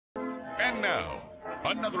And now,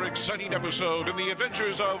 another exciting episode in the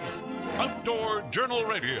adventures of Outdoor Journal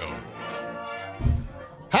Radio.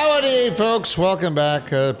 Howdy, folks. Welcome back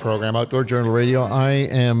to the program Outdoor Journal Radio. I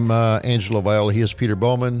am Angelo Viola. He is Peter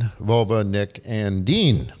Bowman, Vova, Nick, and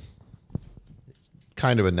Dean.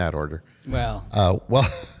 Kind of in that order. Well,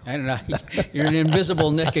 I don't know. You're an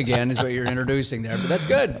invisible Nick again is what you're introducing there, but that's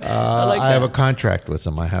good. I like that. I have a contract with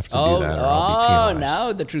him. I have to do that or I'll be penalized.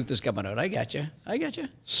 Now the truth is coming out. I got you.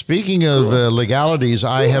 Speaking of legalities,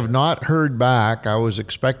 I have not heard back. I was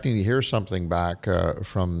expecting to hear something back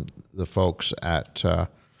from the folks at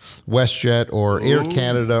WestJet or Air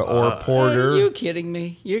Canada or Porter. Are you kidding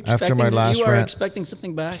me? You are expecting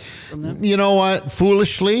something back from them? You know what?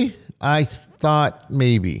 Foolishly, I thought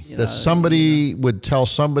maybe that somebody would tell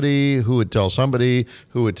somebody who would tell somebody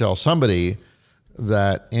who would tell somebody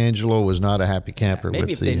that Angelo was not a happy camper with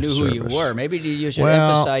the service. Maybe if they knew who you were. Maybe you should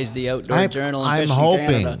emphasize the Outdoor Journal and Fishing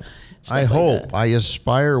Canada. I hope. I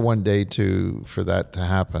aspire one day for that to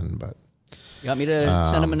happen, but... You want me to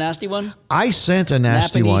send him a nasty one? I sent a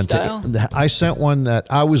nasty one. I sent one that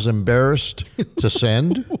I was embarrassed to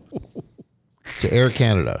send to Air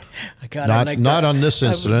Canada. Not on this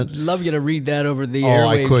incident. I would love you to read that over the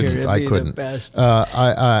airwaves. I couldn't. The best.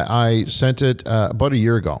 I sent it about a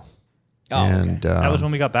year ago. Oh, and that was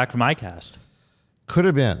when we got back from ICAST. Could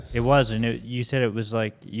have been. It was, and you said it was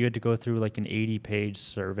like you had to go through like an 80-page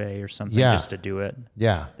survey or something just to do it.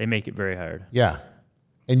 Yeah. They make it very hard. Yeah.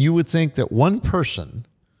 And you would think that one person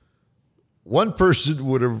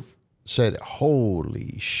would have said,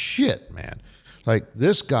 "Holy shit, man. Like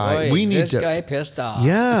this guy, this guy pissed off."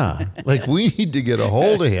 Yeah. Like we need to get a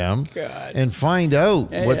hold of him and find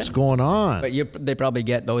out what's going on. But they probably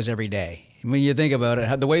get those every day. When you think about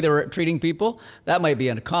it, the way they're treating people, that might be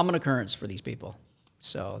a common occurrence for these people.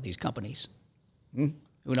 So these companies, who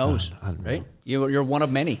knows, right? You're one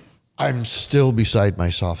of many. I'm still beside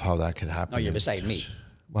myself how that could happen. No, you're beside me.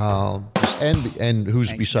 Well, and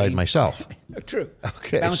who's beside myself? True.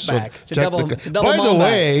 Okay. Bounce back. It's a double by the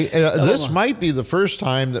way, this might be the first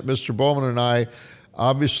time that Mr. Bowman and I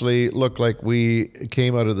obviously look like we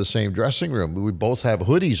came out of the same dressing room. We both have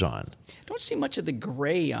hoodies on. Don't see much of the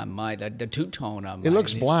gray on the two-tone on mine. It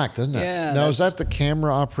looks black, doesn't it? Yeah. Now, is that the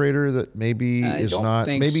camera operator that maybe is not?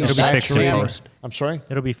 Maybe so. It'll be fixed in post. I'm sorry?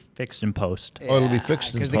 It'll be fixed in post. Yeah, it'll be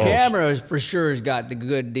fixed in post. Because the camera for sure has got the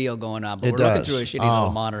good deal going on, but we're looking through a shitty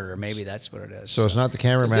little monitor. Maybe that's what it is. So it's not the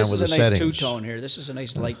cameraman with the settings. This is a nice two-tone here. This is a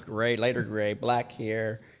nice lighter gray, black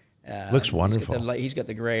here. Looks wonderful. He's got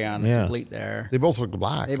the gray on complete there. They both look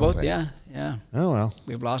black. They both, yeah. Oh, well.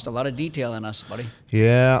 We've lost a lot of detail in us, buddy.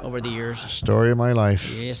 Yeah. Over the years. Story of my life.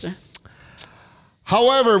 Yes, sir.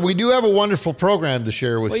 However, we do have a wonderful program to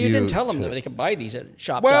share with you. Well, you didn't tell them that they could buy these at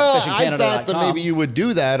shop.fishingcanada.com. Well, I thought that maybe you would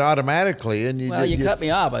do that automatically. And you cut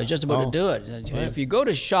me off. I was just about to do it. If you go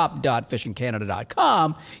to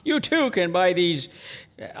shop.fishingcanada.com, you too can buy these.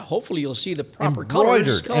 Hopefully, you'll see the proper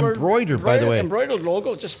colors. Embroidered, by the way. Embroidered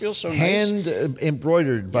logo. It just feels so nice. Hand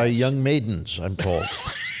embroidered by young maidens, I'm told.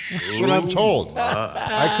 That's what I'm told.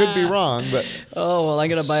 I could be wrong, but... Oh, well, I'm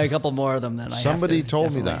going to buy a couple more of them then. Somebody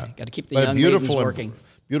told me that. Got to keep the young maidens working.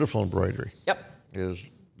 Beautiful embroidery. Yep. Is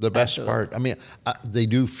the best part. I mean, they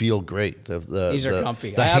do feel great. These are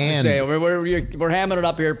comfy. I have to say, we're hamming it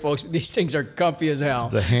up here, folks. But these things are comfy as hell.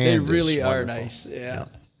 The hand They really are wonderful. nice. Yeah.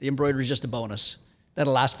 The embroidery is just a bonus.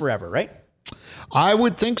 That'll last forever, right? I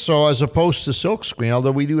would think so, as opposed to silkscreen,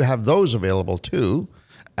 although we do have those available too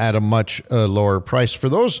at a much lower price. For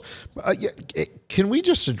those, can we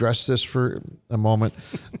just address this for a moment?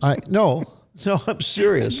 No, I'm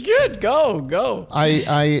serious. It's good. Go.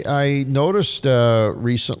 I noticed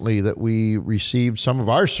recently that we received some of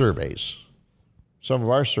our surveys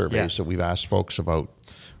that we've asked folks about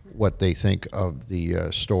what they think of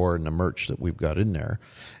the store and the merch that we've got in there.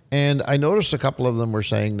 And I noticed a couple of them were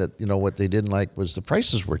saying that, what they didn't like was the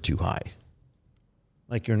prices were too high.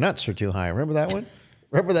 Like your nuts are too high. Remember that one?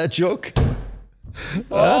 Remember that joke?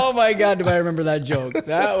 Oh my God, do I remember that joke?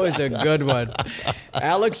 That was a good one.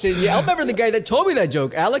 Alex and I remember the guy that told me that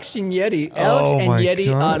joke. Alex and Yeti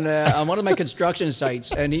on one of my construction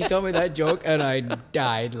sites, and he told me that joke, and I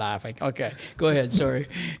died laughing. Okay, go ahead. Sorry.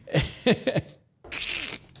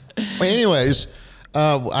 Anyways,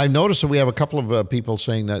 I noticed that we have a couple of people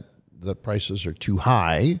saying that the prices are too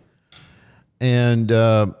high, and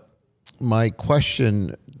my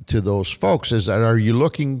question to those folks is that, are you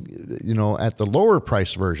looking, at the lower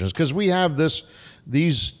price versions? Because we have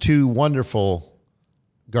these two wonderful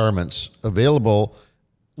garments available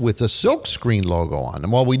with a silk screen logo on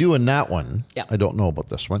them. Well, we do in that one. Yeah. I don't know about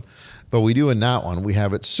this one, but we do in that one. We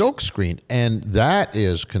have it silk screen, and that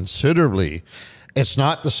is considerably. It's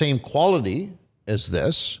not the same quality as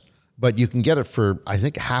this, but you can get it for, I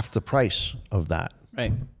think, half the price of that.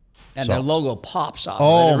 Right. And So- their logo pops off.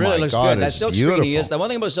 Oh, it really my looks God, good. That it's silk screening beautiful. is the one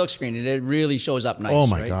thing about silk screening. It really shows up nice. Oh,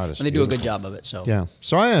 my right? God, it's and they do a good beautiful. job of it. So Yeah.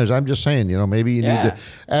 So I'm just saying, maybe you need Yeah. to,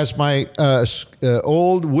 as my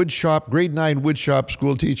old woodshop, grade 9 woodshop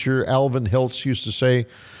school teacher, Alvin Hiltz used to say,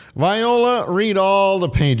 Viola, read all the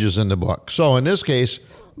pages in the book. So in this case,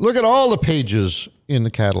 look at all the pages in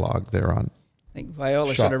the catalog they're on. I think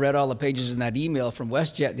Viola Shop. should have read all the pages in that email from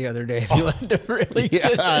WestJet the other day if you wanted to really. Yeah,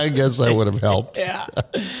 I guess that would have helped. Yeah.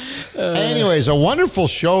 Anyways, a wonderful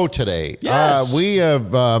show today. Yes. We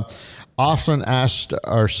have often asked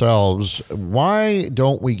ourselves, why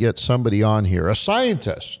don't we get somebody on here, a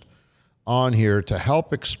scientist on here, to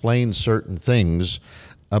help explain certain things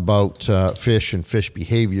about fish and fish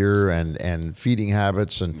behavior and feeding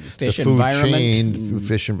habits and Fish the food environment. chain,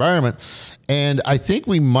 fish environment. And I think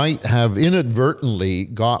we might have inadvertently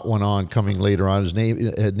got one on coming later on. His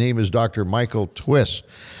name is Dr. Michael Twiss.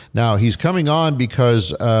 Now, he's coming on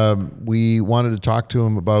because we wanted to talk to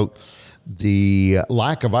him about the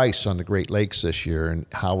lack of ice on the Great Lakes this year and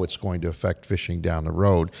how it's going to affect fishing down the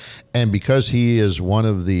road. And because he is one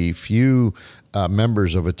of the few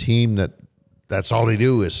members of a team that's all they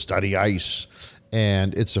do is study ice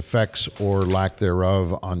and its effects or lack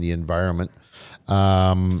thereof on the environment.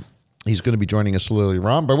 He's going to be joining us a little later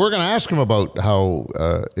on, but we're going to ask him about how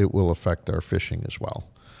it will affect our fishing as well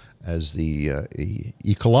as the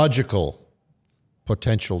ecological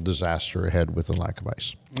potential disaster ahead with the lack of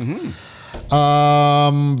ice.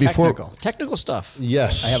 Technical stuff.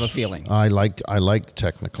 Yes, I have a feeling. I like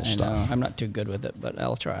technical I stuff. know. I'm not too good with it, but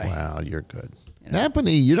I'll try. Wow, you're good.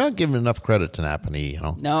 Napanee, you're not giving enough credit to Napanee,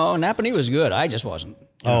 No, Napanee was good. I just wasn't.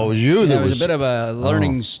 Oh, it was you that There was was a bit of a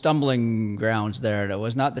learning stumbling grounds there. It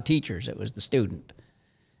was not the teachers; it was the student.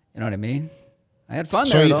 You know what I mean? I had fun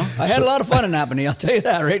there, though. I had a lot of fun in Napanee. I'll tell you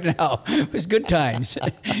that right now. It was good times.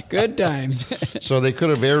 Good times. So they could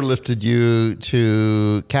have airlifted you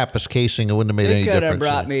to Kappas Casing. It wouldn't have made They any could difference. have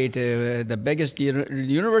brought me to the biggest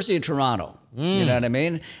University of Toronto. You know what I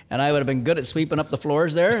mean? And I would have been good at sweeping up the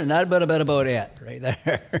floors there, and that would have been about it right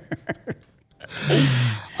there.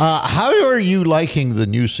 How are you liking the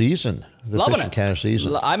new season? The Loving Fish it. and Canada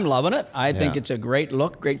season. I'm loving it. I think Yeah. it's a great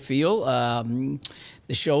look, great feel.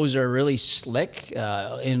 The shows are really slick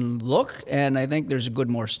in look, and I think there's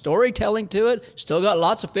more storytelling to it. Still got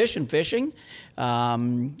lots of fish and fishing.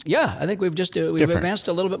 Yeah, I think we've advanced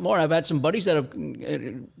a little bit more. I've had some buddies that have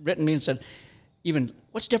written me and said,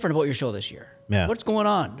 what's different about your show this year? Yeah. What's going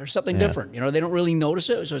on? There's something different. They don't really notice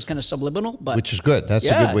it, so it's kind of subliminal. But Which is good. That's a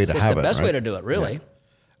good way to have it. It's the best way right? to do it, really.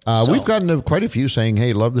 We've gotten quite a few saying,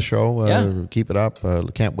 hey, love the show. Yeah. Keep it up.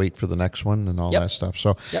 Can't wait for the next one and all Yep. that stuff.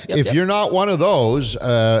 So Yep, if you're not one of those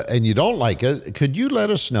and you don't like it, could you let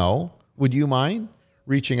us know? Would you mind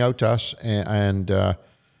reaching out to us? And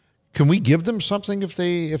can we give them something if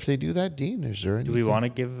they do that, Dean? Is there anything? Do we want to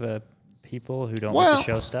give people who don't like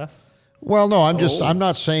the show stuff? Well, no, I'm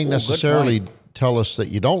not saying good necessarily point. tell us that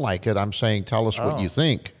you don't like it. I'm saying tell us what you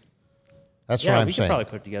think. That's what I'm we saying. could probably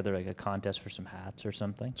put together like a contest for some hats or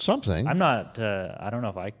something. Something. I'm not. I don't know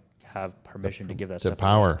if I have permission to give that The stuff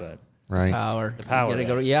power. away, Right. Power. The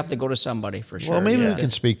power, You have to go to somebody for sure. Well, maybe Yeah. we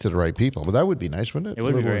can speak to the right people, but that would be nice, wouldn't it? it would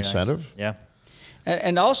a be little very incentive. nice. Yeah.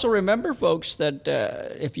 And also remember, folks, that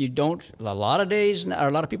if you don't, a lot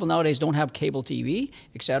of people nowadays don't have cable TV,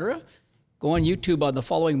 etc. Go on YouTube on the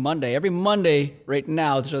following Monday. Every Monday right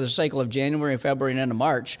now, so the cycle of January, February, and end of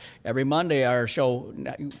March, every Monday our show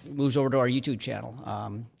moves over to our YouTube channel.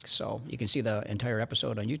 So you can see the entire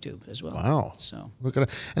episode on YouTube as well. Wow. So Look at it.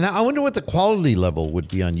 And I wonder what the quality level would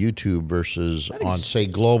be on YouTube versus on, say,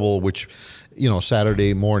 Global, which,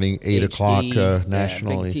 Saturday morning, 8 o'clock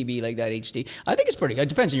nationally. big TV like that, HD. I think it's pretty good. It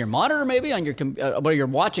depends on your monitor, maybe, on your whether you're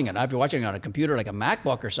watching it. If you're watching it on a computer like a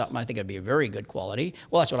MacBook or something, I think it'd be a very good quality.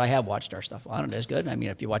 Well, that's what I have watched our stuff on. It is good. I mean,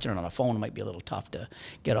 if you're watching it on a phone, it might be a little tough to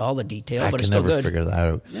get all the detail, but it's still good. I can never figure that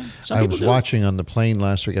out. Yeah, some I people was do. watching on the plane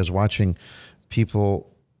last week, I was watching people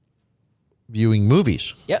viewing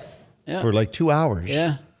movies Yep. Yeah. for like 2 hours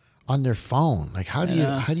Yeah. on their phone. Like, how do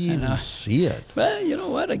you even see it? Well, you know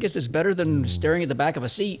what? I guess it's better than staring at the back of a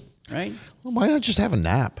seat, right? Well, why not just have a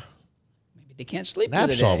nap? Maybe they can't sleep through the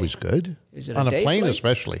Nap's day. always good. Is it on a a day plane flight?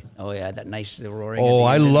 especially. Oh, yeah, that nice roaring. Oh,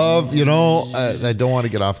 at I the end. love, I don't want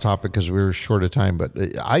to get off topic because we're short of time, but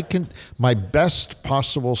my best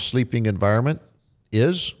possible sleeping environment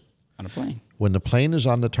is On a plane. when the plane is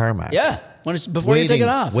on the tarmac. Yeah, when it's before you take it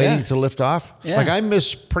off. Waiting yeah. to lift off. Yeah. Like I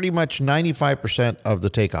miss pretty much 95% of the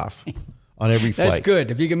takeoff on every flight. That's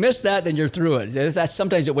good. If you can miss that, then you're through it. That's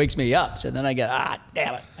sometimes it wakes me up. So then I get,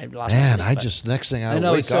 damn it, I lost my sleep. Next thing I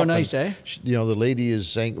know, wake it's so up nice, and, eh? the lady is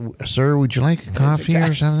saying, "Sir, would you like a coffee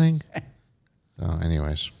or something?" So,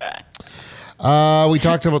 anyways. We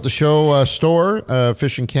talked about the show store,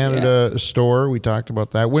 Fishing Canada store. We talked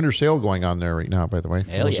about that. Winter sale going on there right now, by the way,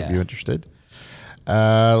 for those of you interested.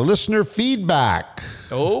 Listener feedback.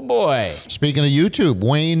 Oh, boy. Speaking of YouTube,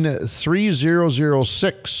 Wayne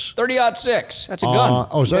 3006. 30-06. That's a gun.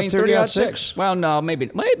 Oh, is that 30-06? Well, no,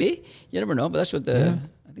 maybe. You never know, but that's what the... Yeah.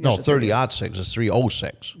 I think No, 30-06 is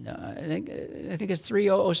 306. No, I think it's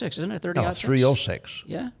 30-06, isn't it? 30-06? No, 306.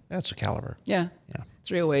 Yeah. That's a caliber. Yeah. Yeah.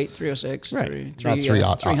 308, 306, Right. 300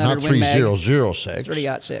 not Win Mag. 3006.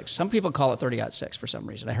 30-06. Some people call it 30-06 for some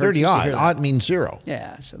reason. I heard 30 used to odd. hear that. Odd means zero.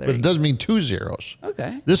 Yeah, so there But you it go. doesn't mean 2 zeros.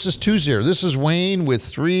 Okay. This is 20. This is Wayne with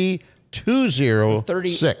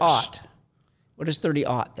 3206. 30-aught. What is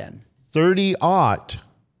 30-aught then? 30-aught.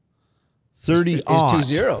 30-aught. Is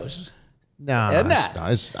 2 zeros. No, Isn't that?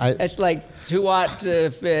 It's It's like 2-aught,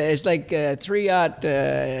 it's like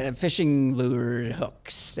 3-aught fishing lure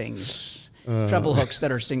hooks things. Treble hooks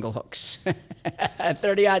that are single hooks.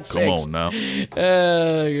 30-06. Come on now.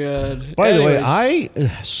 Oh, God. By the way, Anyways, I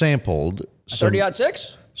sampled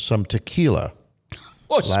 30-06? some tequila.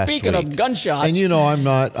 Well, last speaking week. of gunshots. And I'm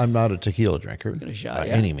not a tequila drinker shot, by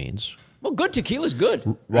yeah. any means. Well, good tequila's good.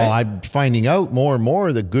 Well, right? I'm finding out more and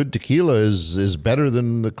more that good tequila is better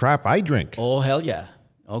than the crap I drink. Oh, hell yeah.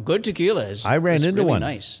 Oh, good tequila is I ran is into really one.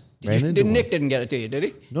 nice. Ran into one. Nick didn't get it to you, did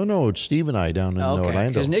he? No, it's Steve and I down in Okay,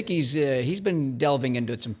 Orlando. because he's been delving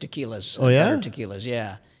into some tequilas. Oh, yeah? Better tequilas,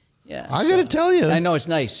 yeah. Yeah. I got to tell you. I know it's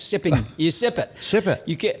nice. Sipping, you sip it. Sip it.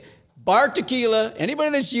 You can't. Bar tequila, anybody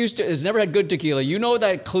that's has never had good tequila, you know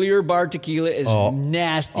that clear bar tequila is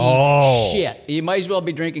nasty shit. You might as well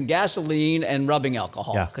be drinking gasoline and rubbing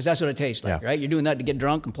alcohol because that's what it tastes like, right? You're doing that to get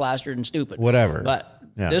drunk and plastered and stupid. Whatever. But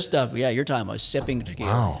this stuff, you're talking about sipping tequila.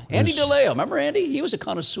 Wow. Andy DeLeo, remember Andy? He was a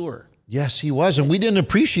connoisseur. Yes, he was, and we didn't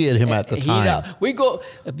appreciate him at the time. We go,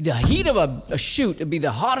 the heat of a shoot, it'd be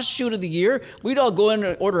the hottest shoot of the year. We'd all go in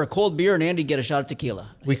and order a cold beer, and Andy'd get a shot of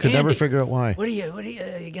tequila. We could never figure out why. What do you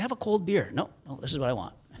have a cold beer? No, this is what I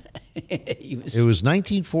want. It was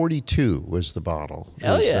 1942 was the bottle.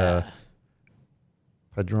 Hell was, yeah.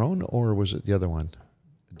 Padron, or was it the other one?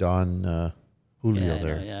 Don Julio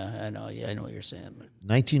there. I know what you're saying. But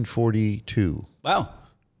 1942. wow.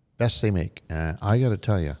 Best they make. I got to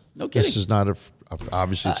tell you. No kidding. This is not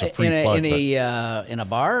obviously it's a free plug. In a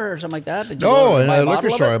bar or something like that? Did you No, go in buy a bottle liquor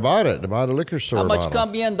of store. it? I bought it. I bought a liquor store How much bottle.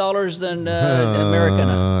 Colombian dollars than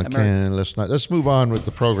American? Let's move on with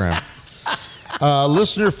the program.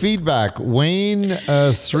 Listener feedback. Wayne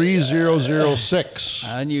 3006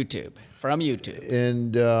 On YouTube. From YouTube.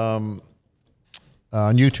 and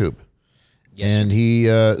on YouTube. Yes, and he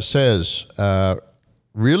says,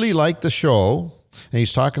 really like the show. And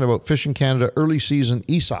he's talking about Fishing Canada early season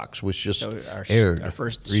ESOX, which just aired our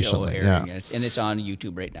first recently. show airing, and it's on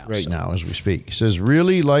YouTube right now. Right now as we speak. He says,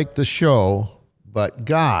 really like the show, but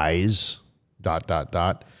guys, ...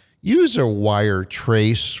 use a wire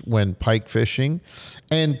trace when pike fishing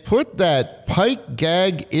and put that pike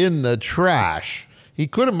gag in the trash. He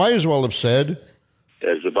might as well have said,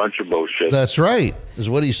 it's a bunch of bullshit. that's right, is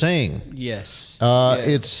what he's saying. Yes.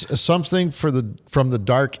 It's something from the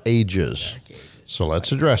dark ages. So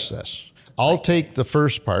let's address this. I'll take the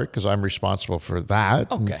first part because I'm responsible for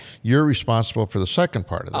that. Okay. You're responsible for the second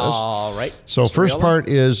part of this. All right. So first part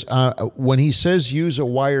is when he says use a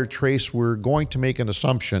wire trace, we're going to make an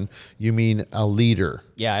assumption. You mean a leader.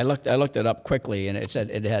 Yeah, I looked it up quickly, and it said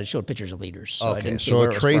it showed pictures of leaders. So I Okay, didn't see so where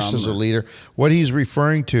a it was trace from is a leader. What he's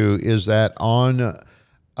referring to is that on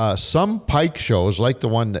some pike shows, like the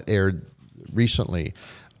one that aired recently,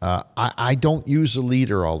 I don't use a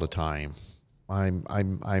leader all the time.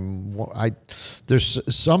 There's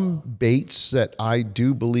some baits that I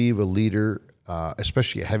do believe a leader,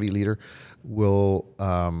 especially a heavy leader, will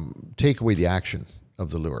take away the action of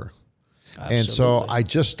the lure. Absolutely. And so I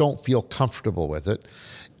just don't feel comfortable with it.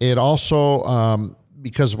 It also,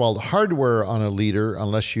 because of all the hardware on a leader,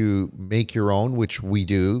 unless you make your own, which we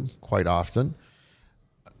do quite often,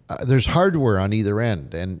 there's hardware on either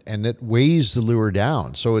end, and it weighs the lure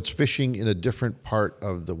down. So it's fishing in a different part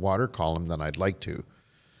of the water column than I'd like to.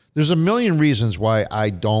 There's a million reasons why I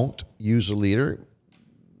don't use a leader.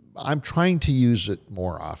 I'm trying to use it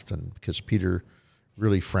more often because Peter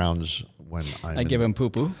really frowns when I give him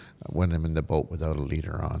poo-poo. When I'm in the boat without a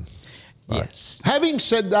leader on. But yes. Having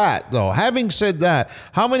said that,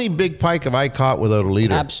 how many big pike have I caught without a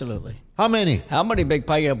leader? Absolutely. How many? How many big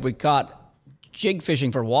pike have we caught jig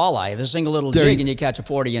fishing for walleye. There's a single little jig and you catch a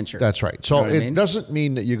 40-incher. That's right. So it doesn't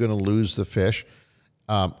mean that you're going to lose the fish.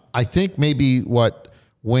 I think maybe what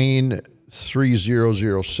Wayne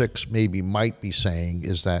 3006 maybe might be saying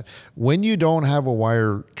is that when you don't have a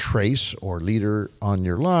wire trace or leader on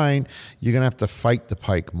your line, you're going to have to fight the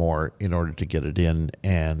pike more in order to get it in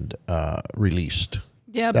and released.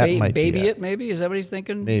 Yeah, baby it maybe. Is that what he's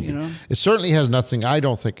thinking? Maybe. You know? It certainly has nothing. I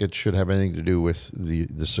don't think it should have anything to do with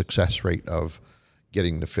the success rate of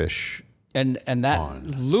getting the fish. And that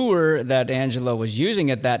lure that Angelo was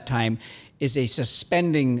using at that time is a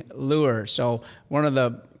suspending lure. So one of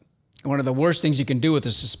the worst things you can do with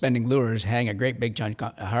a suspending lure is hang a great big chunk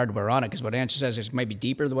of hardware on it, because what Angelo says is it might be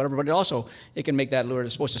deeper or whatever, but it can make that lure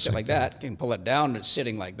that's supposed to sit like that. You can pull it down and it's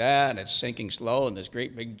sitting like that and it's sinking slow and there's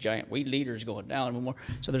great big giant weed leaders going down and more.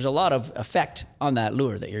 So there's a lot of effect on that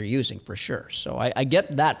lure that you're using for sure. So I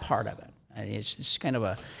get that part of it. And it's kind of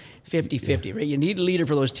a 50-50, right? You need a leader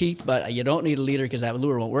for those teeth, but you don't need a leader because that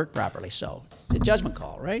lure won't work properly. So it's a judgment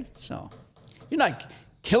call, right? So you're not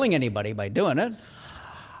killing anybody by doing it.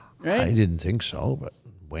 Right? I didn't think so, but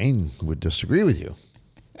Wayne would disagree with you.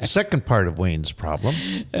 The second part of Wayne's problem.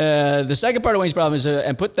 Is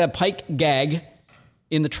and put that pike gag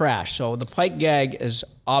in the trash. So the pike gag is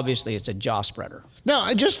obviously it's a jaw spreader. No,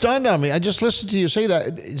 it just dawned on me. I just listened to you say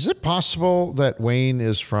that. Is it possible that Wayne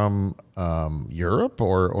is from Europe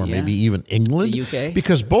or maybe even England? The UK?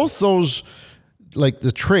 Because both those, like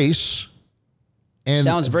the trace and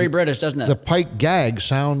sounds very British, doesn't it? The pike gag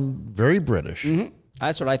sound very British. Mm-hmm.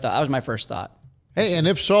 That's what I thought. That was my first thought. Hey, and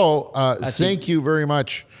if so, thank you very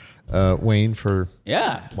much, Wayne, for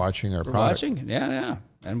watching our product. Yeah.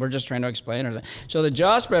 And we're just trying to explain it. So the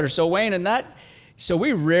jaw spreader. So Wayne, so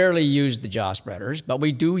we rarely use the jaw spreaders, but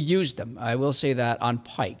we do use them. I will say that on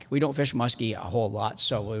pike. We don't fish muskie a whole lot,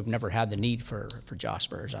 so we've never had the need for jaw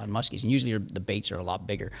spreaders on muskies. And usually the baits are a lot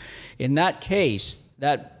bigger. In that case,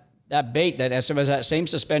 that bait, that same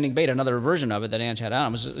suspending bait, another version of it that Ange had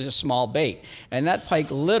on, was a small bait. And that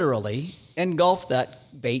pike literally engulfed that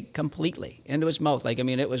bait completely into his mouth.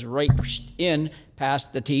 It was right in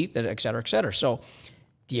past the teeth, et cetera, et cetera. So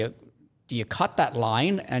do you cut that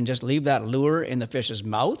line and just leave that lure in the fish's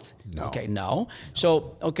mouth? No. Okay, no.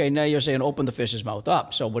 So, now you're saying open the fish's mouth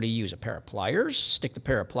up. So what do you use, a pair of pliers? Stick the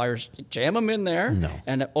pair of pliers, jam them in there,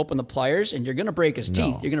 and open the pliers, and you're going to break his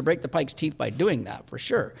teeth. You're going to break the pike's teeth by doing that, for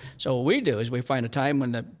sure. So what we do is we find a time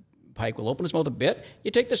when the pike will open his mouth a bit.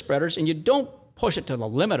 You take the spreaders, and you don't push it to the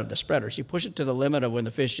limit of the spreaders. You push it to the limit of when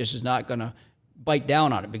the fish just is not going to bite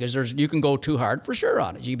down on it, because you can go too hard for sure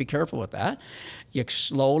on it. You be careful with that. You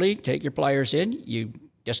slowly take your pliers in, you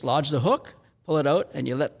dislodge the hook, pull it out, and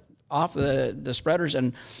you let off the spreaders.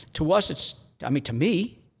 And to us, to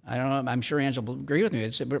me, I don't know, I'm sure Angela will agree with me,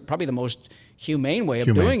 it's probably the most humane way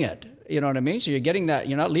of doing it. You know what I mean? So you're getting that,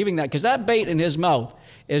 you're not leaving that, because that bait in his mouth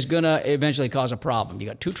is going to eventually cause a problem. You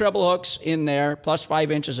got 2 treble hooks in there, plus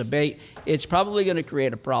 5 inches of bait. It's probably going to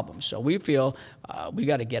create a problem. So we feel we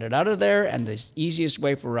got to get it out of there, and the easiest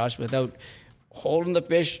way for us, without holding the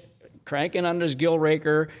fish, cranking on his gill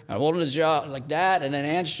raker, and holding his jaw like that, and then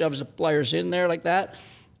Ange shoves the pliers in there like that.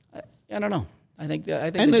 I don't know. I think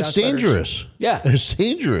and it's dangerous. Yeah, it's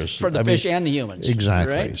dangerous for the fish and the humans.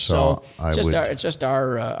 Exactly. Right? So it's just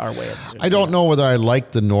our way of. I don't know whether I like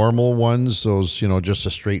the normal ones. Those, just a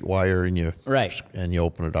straight wire and you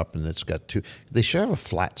open it up and it's got 2. They should have a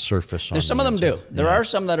flat surface. There's some of them do. There are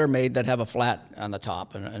some that are made that have a flat on the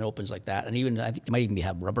top and opens like that, and even I think they might even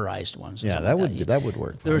have rubberized ones. Yeah, that would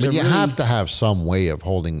work. But you have to have some way of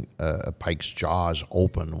holding a pike's jaws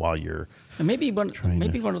open while you're. And maybe one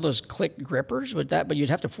of those click grippers with that, but you'd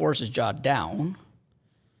have to force his jaw down.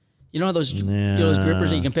 You know those grippers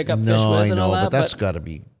that you can pick up fish with and all that? But that's got to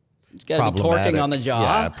be. It's got to be torquing on the jaw.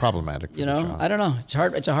 Yeah, problematic. I don't know. It's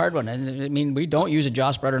hard. It's a hard one. And we don't use a jaw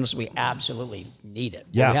spreader unless we absolutely need it.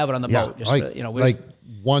 Yeah, we have it on the boat. Just like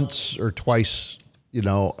once or twice.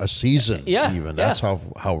 A season. Yeah, even that's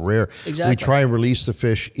how rare. Exactly. We try and release the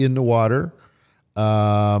fish in the water.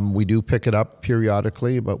 We do pick it up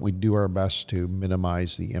periodically, but we do our best to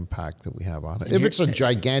minimize the impact that we have on it. If it's a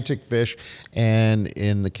gigantic fish, and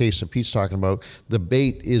in the case of Pete's talking about, the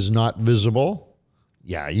bait is not visible,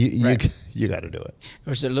 you got to do it.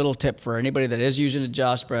 There's a little tip for anybody that is using a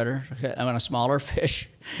jaw spreader. I'm on a smaller fish.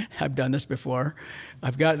 I've done this before.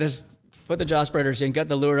 I've got this. Put the jaw spreaders in, got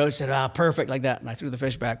the lure out, said, perfect, like that. And I threw the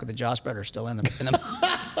fish back with the jaw spreader still in them.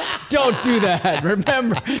 Don't do that.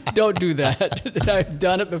 Remember, don't do that. I've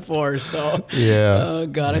done it before. So, yeah. Oh,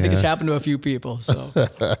 God, I think it's happened to a few people. So,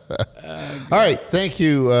 God. All right. Thank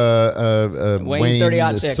you, Wayne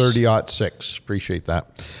 30-06. 30-06. Appreciate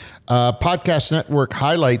that. Podcast Network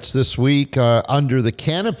highlights this week. Under the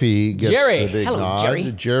Canopy gets Jerry. the big Hello, nod.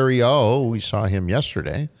 Jerry. Jerry O. We saw him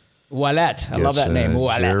yesterday. Wallet. I love that name.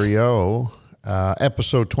 Wallet. Jerry O.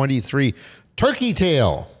 Episode 23, Turkey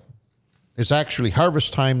Tail. It's actually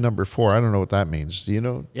harvest time number 4. I don't know what that means. Do you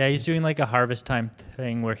know? Yeah, he's doing like a harvest time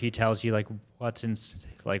thing where he tells you like what's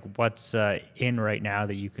in right now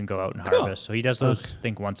that you can go out and harvest. So he does those, I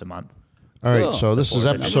think, once a month. All right, Cool. so this is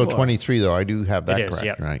episode 23, though. I do have that It is, correct,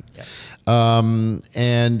 yep. right? Yep.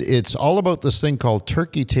 And it's all about this thing called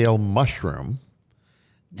turkey tail mushroom.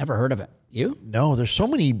 Never heard of it. You? No, there's so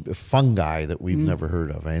many fungi that we've never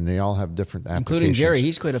heard of, and they all have different applications. Including Jerry.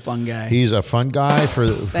 He's quite a fun guy. He's a fun guy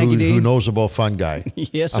who knows about fungi.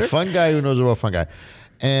 Yes, sir. A fun guy who knows about fungi.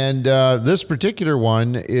 And this particular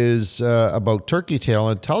one is about turkey tail,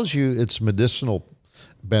 and it tells you its medicinal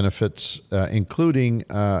benefits, including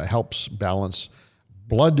helps balance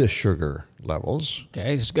blood sugar levels.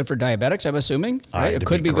 Okay, this is good for diabetics, I'm assuming. Right? It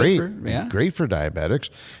could be great. good for, yeah. Great for diabetics.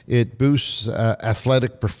 It boosts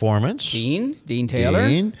athletic performance. Dean Taylor.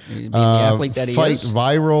 Dean. Being the athlete that he Fight is.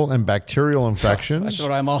 viral and bacterial infections. That's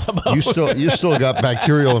what I'm all about. You still got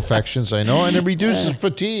bacterial infections, I know, and it reduces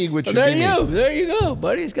fatigue, which would be me. There you go,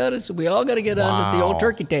 buddy. We all got to get on the old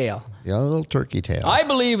turkey tail. Yeah, a little turkey tail. I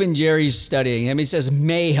believe in Jerry's studying him. He says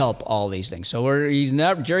may help all these things. So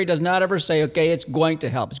Jerry does not ever say, okay, it's going to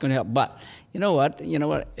help. It's going to help. But you know what? To me,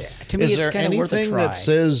 Is it's there kind of worth a anything try. that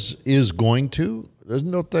says is going to?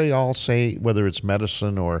 Don't they all say, whether it's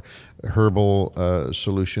medicine or herbal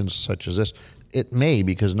solutions such as this? It may,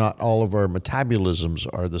 because not all of our metabolisms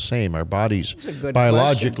are the same. Our bodies, That's a good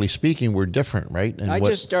biologically speaking, we're different, right? And I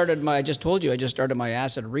just started my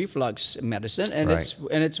acid reflux medicine, and Right.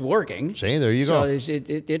 it's working. See, there you go. So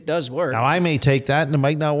it does work. Now, I may take that, and it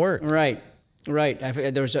might not work. Right. I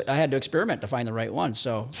had to experiment to find the right one.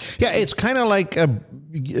 So Yeah, it's kind of like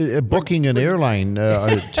booking an airline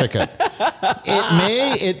ticket.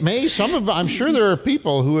 It may. I'm sure there are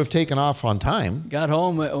people who have taken off on time. got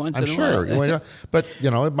home once I'm in a sure, while. but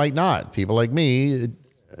it might not. People like me,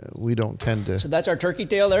 we don't tend to. So that's our turkey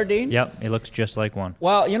tail there, Dean? Yep, it looks just like one.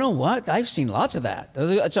 Well, you know what? I've seen lots of that.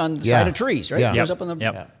 It's on the Yeah. side of trees, right? Yeah. It goes Yep. up on the.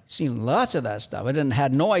 Yep. Seen lots of that stuff. I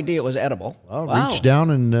had no idea it was edible. I'll Wow. reach down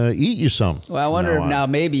and eat you some. Well, I wonder if now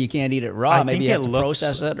maybe you can't eat it raw. Maybe you have to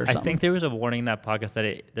process it or something. I think there was a warning in that podcast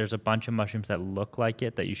that there's a bunch of mushrooms that look like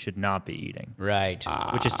it that you should not be eating. Right.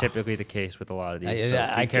 Which is typically the case with a lot of these.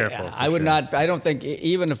 So be careful. I would not. I don't think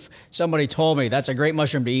even if somebody told me that's a great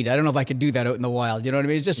mushroom to eat, I don't know if I could do that out in the wild. You know what I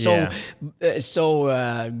mean? It's just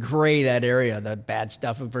so gray, that area, the bad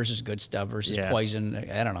stuff versus good stuff versus poison.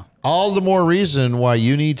 I don't know. All the more reason why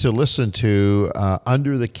you need to listen to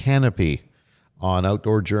Under the Canopy on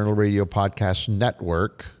Outdoor Journal Radio Podcast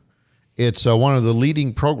Network. It's one of the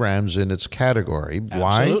leading programs in its category.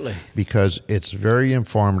 Absolutely. Why? Because it's very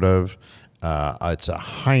informative. It's a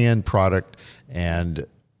high-end product, and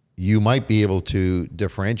you might be able to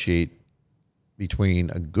differentiate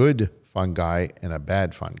between a good fungi and a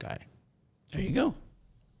bad fungi. There you go.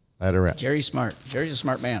 That are it. Jerry's smart. Jerry's a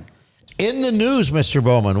smart man. In the news, Mr.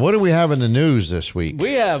 Bowman, what do we have in the news this week?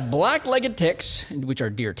 We have black-legged ticks, which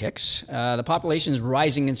are deer ticks. The population is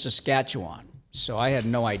rising in Saskatchewan. So I had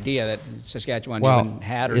no idea that Saskatchewan even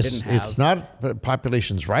had or didn't have. It's not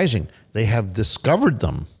population's rising. They have discovered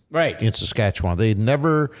them in Saskatchewan. They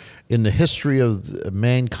never, in the history of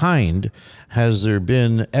mankind, has there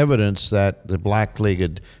been evidence that the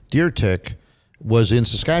black-legged deer tick was in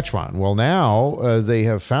Saskatchewan. Well, now they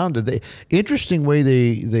have found it. Interesting way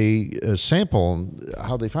they sample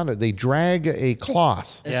how they found it. They drag a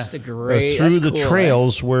cloth That's the great through that's the cool,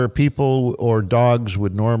 trails where people or dogs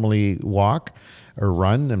would normally walk or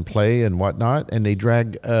run and play and whatnot, and they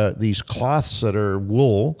drag these cloths that are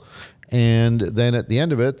wool. And then at the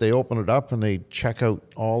end of it, they open it up and they check out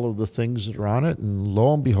all of the things that are on it. And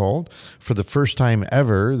lo and behold, for the first time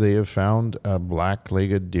ever, they have found a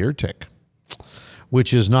black-legged deer tick,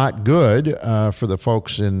 which is not good for the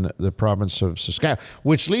folks in the province of Saskatchewan,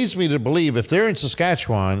 which leads me to believe if they're in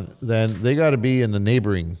Saskatchewan, then they got to be in the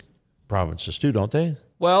neighboring provinces too, don't they?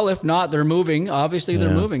 Well, if not, they're moving. Obviously,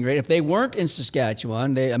 they're moving, right? If they weren't in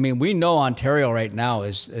Saskatchewan, we know Ontario right now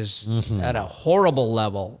is at a horrible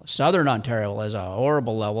level. Southern Ontario has a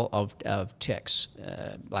horrible level of ticks,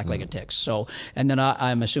 black-legged ticks. So, and then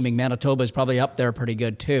I'm assuming Manitoba is probably up there pretty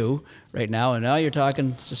good too right now. And now you're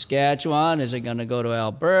talking Saskatchewan. Is it going to go to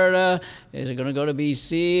Alberta? Is it going to go to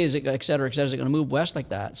BC? Is it et cetera, et cetera? Is it going to move west like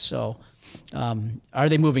that? So, are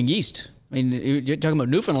they moving east? I mean, you're talking about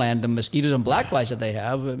Newfoundland, the mosquitoes and blackflies that they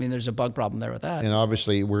have. I mean, there's a bug problem there with that. And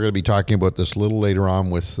obviously, we're going to be talking about this a little later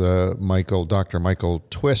on with Dr. Michael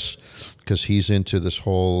Twiss, because he's into this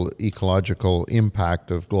whole ecological impact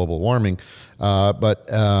of global warming. But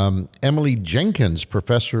Emily Jenkins,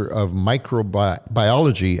 professor of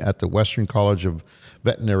microbiology at the Western College of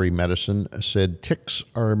Veterinary Medicine, said ticks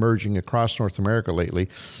are emerging across North America lately,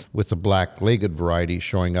 with the black-legged variety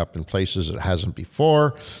showing up in places it hasn't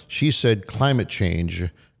before. She said climate change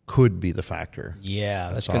could be the factor. Yeah,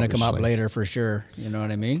 that's going to come up later for sure. You know what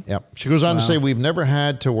I mean? Yep. She goes on to say, we've never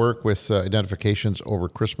had to work with identifications over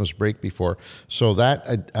Christmas break before, so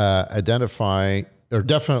that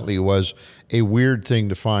definitely was a weird thing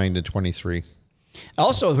to find in 23.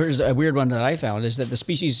 Also, here's a weird one that I found is that the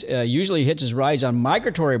species usually hits its rise on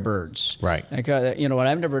migratory birds. Right. Like, you know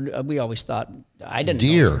what? We always thought, I didn't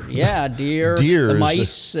deer. know. Yeah, deer. Deer. The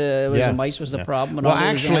mice. The mice was the problem. And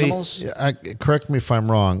all these animals. Correct me if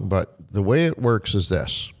I'm wrong, but the way it works is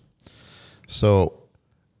this. So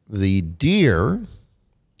the deer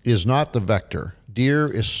is not the vector.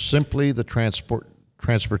 Deer is simply the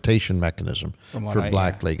transportation mechanism for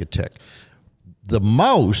black-legged tick. The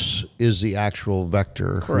mouse is the actual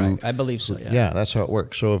vector. Correct. I believe so, Yeah, that's how it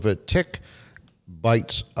works. So if a tick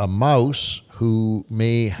bites a mouse who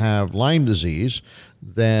may have Lyme disease,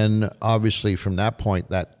 then obviously from that point,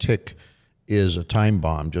 that tick is a time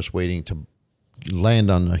bomb just waiting to land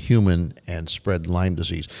on a human and spread Lyme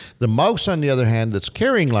disease. The mouse, on the other hand, that's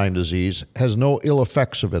carrying Lyme disease has no ill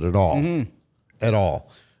effects of it at all. Mm-hmm. At all.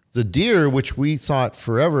 The deer, which we thought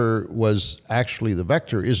forever was actually the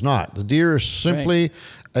vector, is not. The deer is simply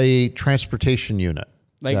a transportation unit.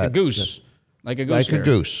 Like a goose. Like a goose.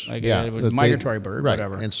 Like a migratory bird, right.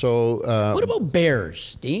 Whatever. And so... what about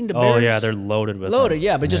bears, Dean? The bears? Oh, yeah, they're loaded with them.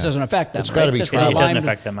 Yeah, but it just doesn't affect them. It's got to be travel. It doesn't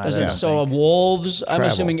affect them either. So wolves, I'm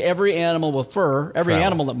assuming every animal with fur, every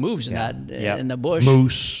animal that moves in in the bush.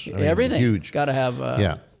 Moose. Everything. Huge. Got to have...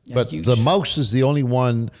 But the mouse is the only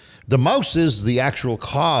one... The mouse is the actual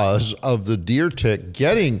cause of the deer tick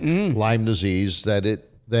getting Lyme disease that it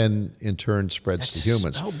then in turn spreads to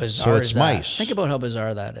humans. How bizarre so it's is that? mice. Think about how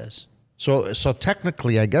bizarre that is. So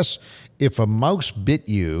technically, I guess if a mouse bit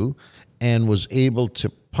you and was able to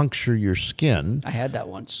puncture your skin... I had that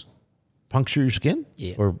once. Puncture your skin?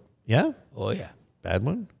 Yeah. Oh, yeah. Bad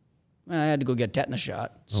one? I had to go get a tetanus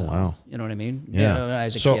shot. So, wow. You know what I mean? Yeah.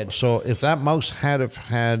 As a kid. So if that mouse had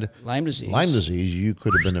Lyme disease, you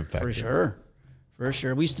could have been infected. For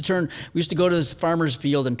sure. We used to go to this farmer's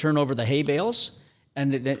field and turn over the hay bales,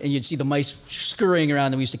 and you'd see the mice scurrying around,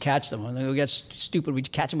 and we used to catch them. And we got stupid.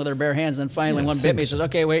 We'd catch them with our bare hands, and then finally one bit me. He says,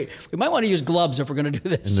 okay, wait, we might want to use gloves if we're going to do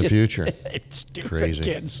this. In the future. Stupid Crazy.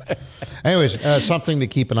 kids. Anyways, something to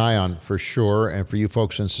keep an eye on for sure. And for you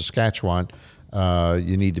folks in Saskatchewan,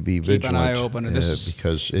 you need to be vigilant. Keep an eye open.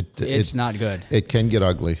 Because it's not good. It can get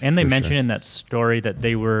ugly. And they mentioned in that story that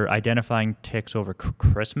they were identifying ticks over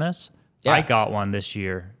Christmas. Yeah. I got one this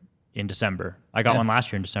year in December. I got one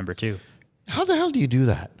last year in December too. How the hell do you do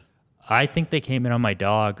that? I think they came in on my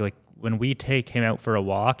dog. Like when we take him out for a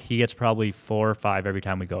walk, he gets probably 4 or 5 every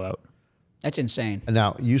time we go out. That's insane.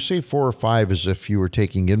 Now, you say 4 or 5 as if you were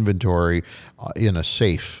taking inventory in a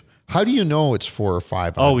safe. How do you know it's 4 or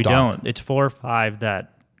 5? We don't. It's 4 or 5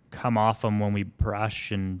 that come off them when we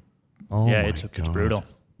brush, and it's brutal.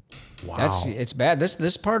 Wow, it's bad.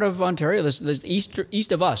 This part of Ontario, this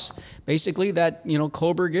east of us, basically that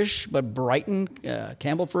Cobourg-ish, but Brighton,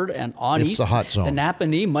 Campbellford, and on it's east, the hot zone. The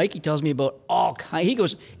Napanee. Mikey tells me about all kinds. He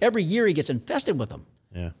goes every year he gets infested with them.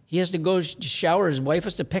 Yeah, he has to go shower. His wife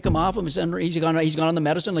has to pick him off him. He's gone on the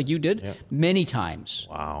medicine like you did many times.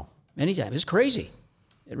 Wow, many times. It's crazy.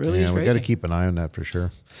 It really is crazy. We got to keep an eye on that for sure.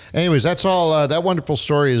 Anyways, that's all. That wonderful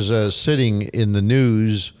story is sitting in the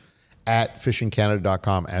news at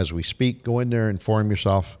fishingcanada.com as we speak. Go in there, inform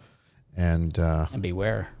yourself, and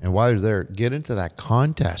beware. And while you're there, get into that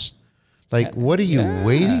contest. Like, what are you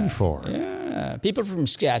waiting for? Yeah, people from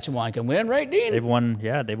Saskatchewan can win, right, Dean? They've won.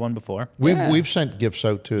 Yeah, they've won before. We've sent gifts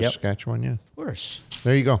out to Saskatchewan. Yeah, of course.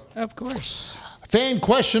 There you go. Of course. Fan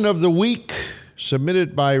question of the week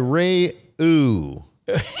submitted by Ray Ooh.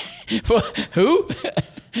 Who?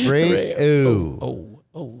 Ray Ooh.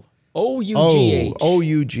 O-U-G-H.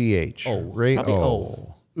 O-U-G-H. Ray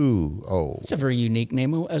O. Ooh, oh. It's a very unique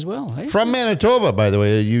name as well. Hey? From Manitoba, by the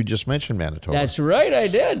way. You just mentioned Manitoba. That's right, I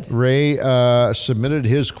did. Ray submitted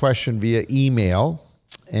his question via email.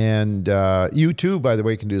 And you too, by the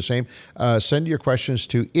way, can do the same. Send your questions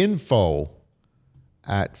to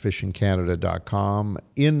info@fishingcanada.com.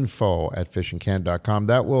 Info@fishingcanada.com.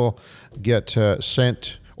 That will get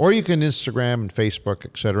sent, or you can Instagram and Facebook,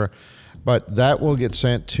 etc. But that will get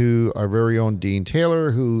sent to our very own Dean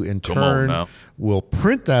Taylor, who in turn will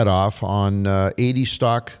print that off on 80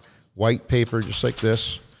 stock white paper, just like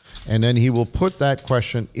this. And then he will put that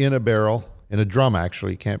question in a barrel, in a drum,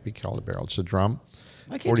 actually. It can't be called a barrel. It's a drum.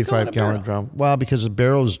 45-gallon drum. Well, because the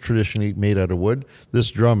barrel is traditionally made out of wood.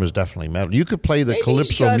 This drum is definitely metal. You could play the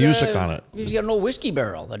calypso music on it. He's got an old whiskey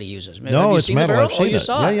barrel that he uses. No, it's metal. I've seen it. You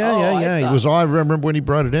saw it? Yeah. It was all, I remember when he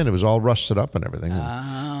brought it in, it was all rusted up and everything.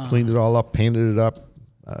 Cleaned it all up, painted it up,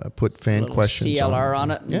 put fan questions CLR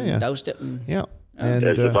on it, and doused it. And, And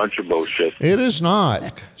it's a bunch of bullshit. It is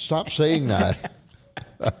not. Stop saying that.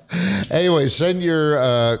 Anyway, send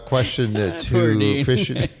your question to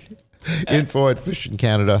fishing info at Fishing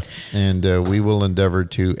Canada, and we will endeavor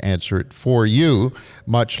to answer it for you,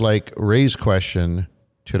 much like Ray's question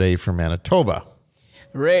today from Manitoba.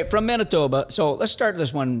 Ray from Manitoba. So let's start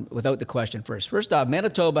this one without the question first. First off,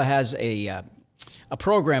 Manitoba has a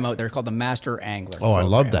program out there called the Master Angler. Oh, I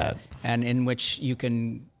love that. And in which you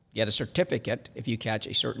can get a certificate if you catch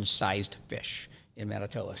a certain sized fish in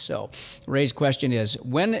Manitoba. So Ray's question is,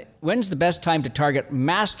 when's the best time to target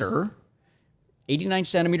master 89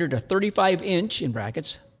 centimeter to 35 inch, in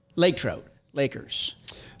brackets, lake trout, Lakers?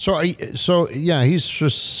 So he's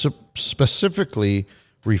specifically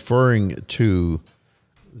referring to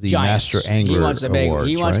the Giants. Master Angler Award.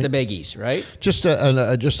 He wants the biggies, right? Just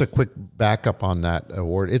a quick backup on that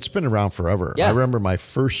award. It's been around forever. Yeah. I remember my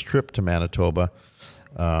first trip to Manitoba.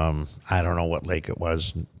 I don't know what lake it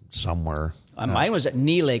was, somewhere. Mine was at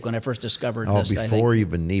Knee Lake when I first discovered this. Before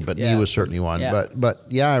even Knee, but Knee was certainly one. Yeah. But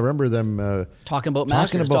I remember them talking about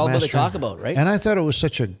Master. It's all what they talk about, right? And I thought it was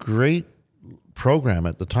such a great program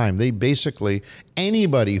at the time. They basically,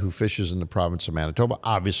 anybody who fishes in the province of Manitoba,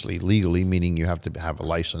 obviously legally, meaning you have to have a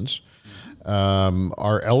license,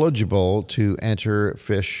 are eligible to enter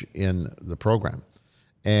fish in the program.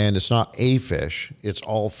 And it's not a fish; it's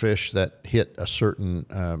all fish that hit a certain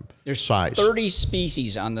size. 30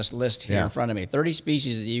 species on this list here in front of me. 30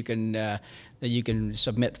 species that you can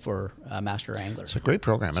submit for Master Angler. It's a great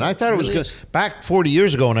program, and I thought it was good. Back 40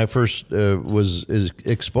 years ago, when I first was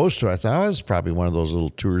exposed to it, I thought it's probably one of those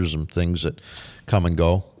little tourism things that come and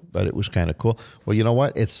go. But it was kind of cool. Well, you know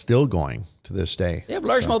what? It's still going to this day. They have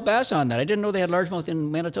largemouth bass on that. I didn't know they had largemouth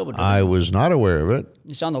in Manitoba. I was not aware of it.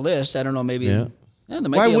 It's on the list. I don't know. Maybe. Yeah.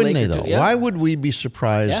 Why wouldn't they, though? Why would we be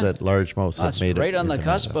surprised that largemouth have made it? Right on the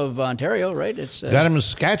cusp of Ontario, right? It's got them in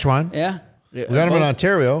Saskatchewan. Yeah. We got them in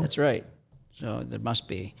Ontario. That's right. So there must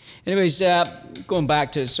be. Anyways, going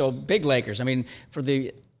back to big Lakers. I mean, for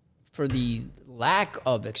the lack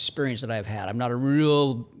of experience that I've had, I'm not a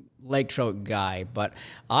real lake trout guy, but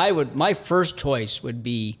my first choice would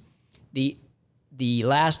be the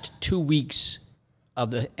last 2 weeks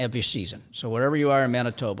of your season. So wherever you are in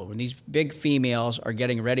Manitoba, when these big females are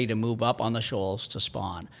getting ready to move up on the shoals to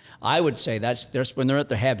spawn, I would say that's when they're at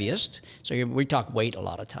their heaviest. So we talk weight a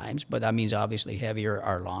lot of times, but that means obviously heavier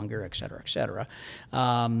are longer, et cetera, et cetera.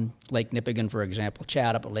 Lake Nipigon, for example,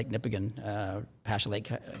 Chad up at Lake Nipigon, past Lake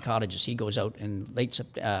Cottages, he goes out in late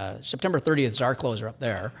September 30th, our closer up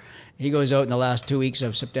there. He goes out in the last 2 weeks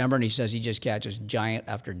of September, and he says he just catches giant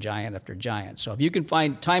after giant after giant. So if you can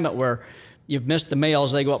time it where you've missed the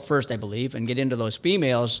males, they go up first, I believe, and get into those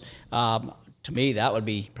females, to me, that would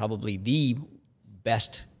be probably the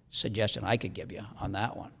best suggestion I could give you on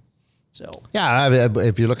that one. So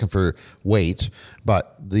if you're looking for weight,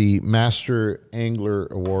 but the Master Angler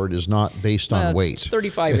Award is not based on weight. It's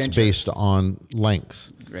 35 inches. It's based on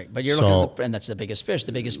length. Great, but you're looking at and that's the biggest fish,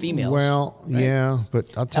 the biggest females. Well, right? Yeah, but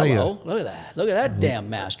I'll tell you. Look at that. Look at that damn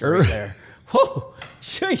master right there. Whoa,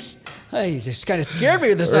 jeez. Hey, you just kind of scared me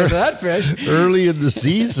with the size of that fish. Early in the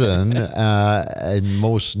season, in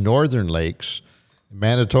most northern lakes,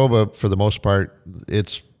 Manitoba, for the most part,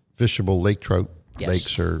 it's fishable lake trout. Yes.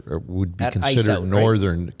 Lakes would be At considered out,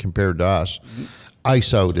 northern right? compared to us. Mm-hmm.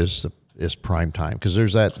 Ice out is prime time because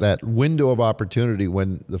there's that window of opportunity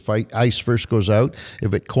when the ice first goes out.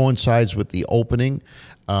 If it coincides with the opening,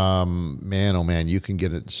 man, oh man, you can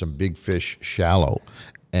get some big fish shallow.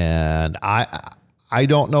 And I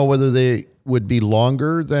don't know whether they would be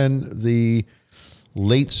longer than the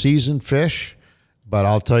late season fish, but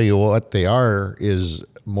I'll tell you what they are is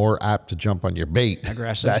more apt to jump on your bait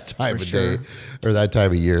aggressive that time of day or that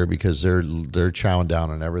time of year because they're chowing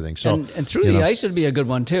down on everything. So and through the ice would be a good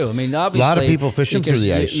one too. I mean, obviously a lot of people fishing through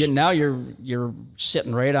the ice. Now you're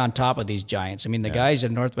sitting right on top of these giants. I mean, the guys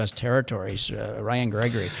in Northwest Territories, Ryan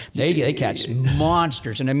Gregory, they catch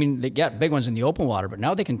monsters, and I mean they got big ones in the open water, but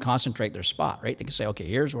now they can concentrate their spot. Right? They can say, okay,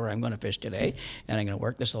 here's where I'm going to fish today, and I'm going to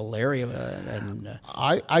work this little area.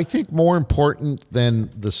 I think more important than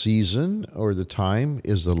then the season or the time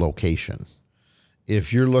is the location.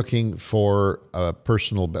 If you're looking for a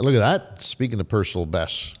personal, look at that. Speaking of personal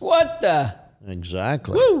best. What the?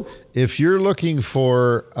 Exactly. Woo. If you're looking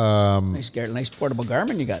for... nice portable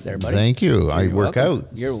Garmin you got there, buddy. Thank you. I work out.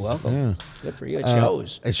 You're welcome. Yeah. Good for you. It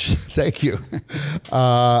shows. Thank you.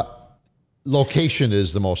 Location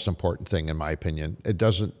is the most important thing, in my opinion. It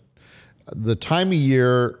doesn't... The time of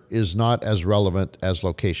year is not as relevant as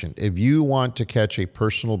location. If you want to catch a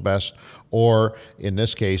personal best, or in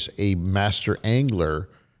this case, a master angler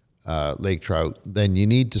lake trout, then you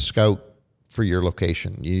need to scout for your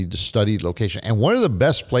location. You need to study location. And one of the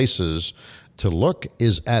best places to look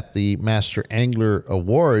is at the Master Angler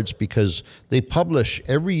Awards, because they publish,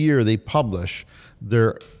 every year they publish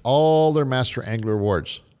all their Master Angler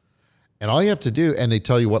Awards. And all you have to do, and they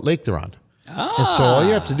tell you what lake they're on. And so all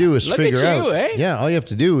you have to do is figure out. Eh? Yeah, all you have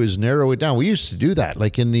to do is narrow it down. We used to do that.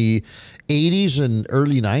 Like in the 80s and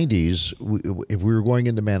early 90s, if we were going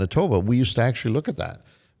into Manitoba, we used to actually look at that.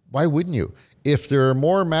 Why wouldn't you? If there are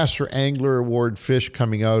more Master Angler Award fish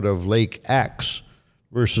coming out of Lake X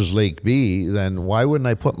versus Lake B, then why wouldn't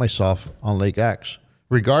I put myself on Lake X,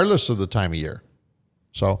 regardless of the time of year?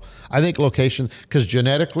 So I think location, because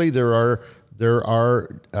genetically there are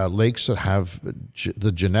lakes that have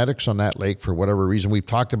the genetics on that lake for whatever reason. We've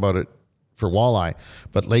talked about it for walleye,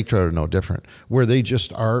 but lake trout are no different, where they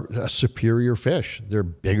just are a superior fish. They're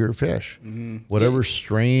bigger fish. Mm-hmm. Whatever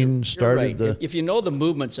strain started. Right. If you know the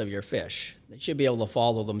movements of your fish, they should be able to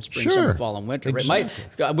follow them spring, Sure. summer, fall, and winter.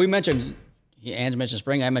 Exactly. We mentioned, Ange mentioned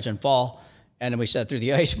spring, I mentioned fall. And then we sat through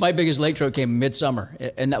the ice. My biggest lake trout came midsummer,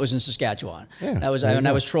 and that was in Saskatchewan. Yeah, I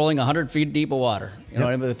was trolling 100 feet deep of water,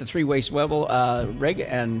 with the 3-way swivel rig,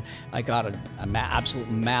 and I caught an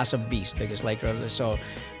absolute massive beast, biggest lake trout. So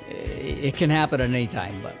it can happen at any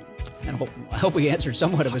time, but I hope we answered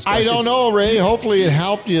somewhat of his question. I don't know, Ray. Hopefully it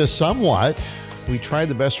helped you somewhat. We tried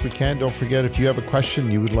the best we can. Don't forget, if you have a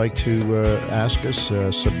question you would like to ask us,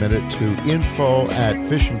 submit it to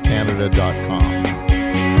info@fishingcanada.com.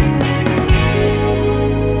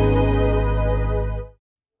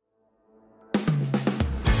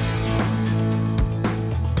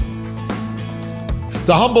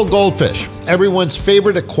 The humble goldfish, everyone's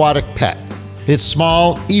favorite aquatic pet. It's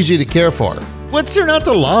small, easy to care for. What's there not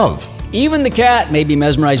to love? Even the cat may be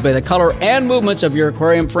mesmerized by the color and movements of your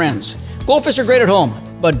aquarium friends. Goldfish are great at home,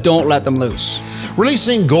 but don't let them loose.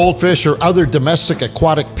 Releasing goldfish or other domestic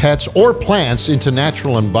aquatic pets or plants into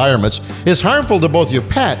natural environments is harmful to both your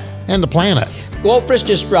pet and the planet. Goldfish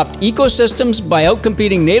disrupt ecosystems by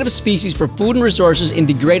outcompeting native species for food and resources in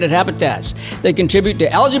degraded habitats. They contribute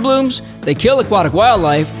to algae blooms, they kill aquatic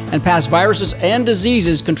wildlife, and pass viruses and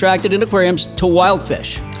diseases contracted in aquariums to wild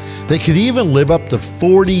fish. They could even live up to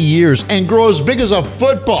 40 years and grow as big as a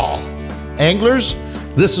football. Anglers,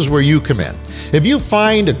 this is where you come in. If you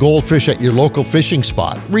find a goldfish at your local fishing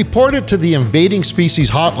spot, report it to the Invading Species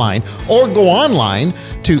Hotline or go online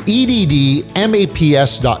to eddmaps.com.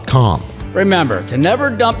 Remember to never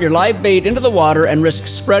dump your live bait into the water and risk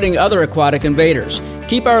spreading other aquatic invaders.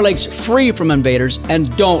 Keep our lakes free from invaders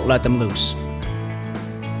and don't let them loose.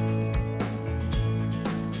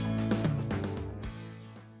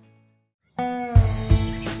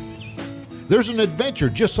 There's an adventure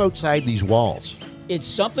just outside these walls. It's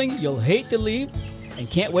something you'll hate to leave and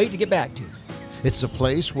can't wait to get back to. It's a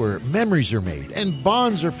place where memories are made and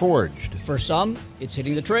bonds are forged. For some, it's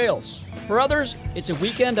hitting the trails. For others, it's a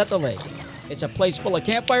weekend at the lake. It's a place full of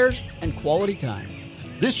campfires and quality time.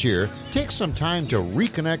 This year, take some time to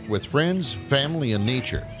reconnect with friends, family, and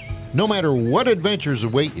nature. No matter what adventures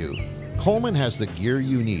await you, Coleman has the gear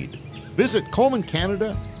you need. Visit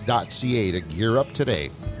colemancanada.ca to gear up today.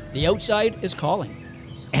 The outside is calling.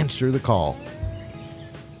 Answer the call.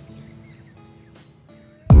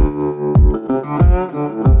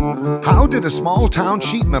 How did a small-town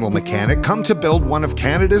sheet metal mechanic come to build one of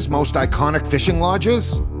Canada's most iconic fishing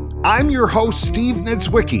lodges? I'm your host, Steve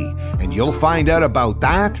Niedzwicki, and you'll find out about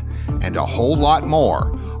that and a whole lot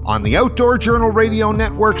more on the Outdoor Journal Radio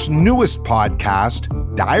Network's newest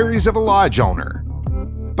podcast, Diaries of a Lodge Owner.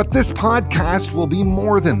 But this podcast will be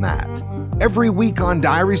more than that. Every week on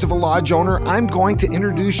Diaries of a Lodge Owner, I'm going to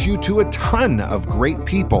introduce you to a ton of great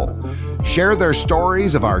people, share their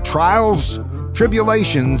stories of our trials,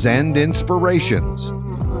 tribulations, and inspirations.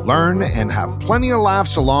 Learn and have plenty of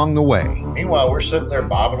laughs along the way. Meanwhile, we're sitting there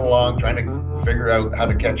bobbing along trying to figure out how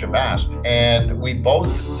to catch a bass. And we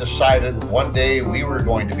both decided one day we were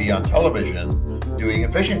going to be on television doing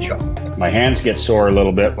a fishing show. My hands get sore a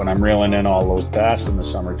little bit when I'm reeling in all those bass in the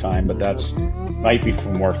summertime, but that's might be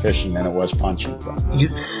from more fishing than it was punching. You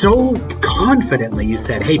so confidently you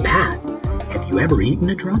said, "Hey, Pat, Have you ever eaten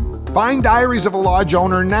a drum? Find Diaries of a Lodge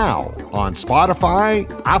Owner now on Spotify,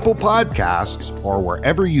 Apple Podcasts, or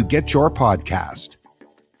wherever you get your podcast.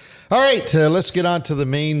 All right, let's get on to the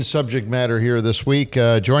main subject matter here this week.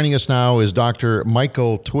 Joining us now is Dr.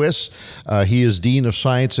 Michael Twiss. He is Dean of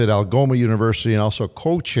Science at Algoma University and also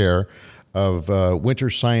co-chair of Winter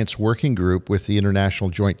Science Working Group with the International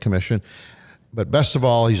Joint Commission. But best of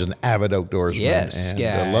all, he's an avid outdoorsman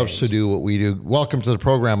and loves to do what we do. Welcome to the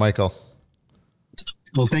program, Michael.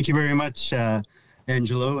 Well, thank you very much,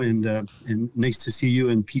 Angelo, and nice to see you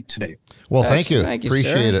and Pete today. Well, thank you.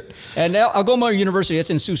 Appreciate it. And now Algoma University, that's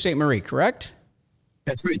in Sault Ste. Marie, correct?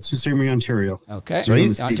 That's right, Sault Ste. Marie, Ontario. Okay. So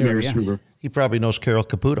Ontario, he probably knows Carol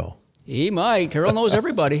Caputo. He might. Carol knows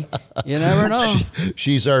everybody. You never know.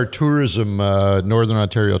 She's our tourism, Northern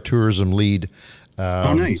Ontario tourism lead.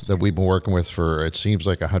 Nice. That we've been working with for, it seems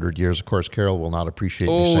like 100 years. Of course, Carol will not appreciate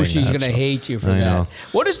me saying that. She's going to hate you for that. Know.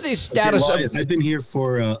 What is the status of... I've been here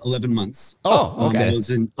for 11 months. Oh, okay. I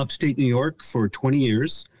was in upstate New York for 20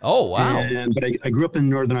 years. Oh, wow. But I grew up in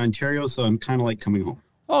Northern Ontario, so I'm kind of like coming home.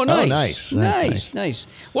 Oh, nice. Nice.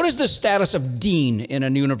 What is the status of dean in a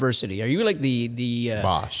university? Are you like the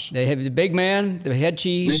boss? They have the big man, the head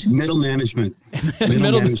cheese? Middle management.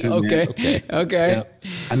 Middle management. Okay. Yeah.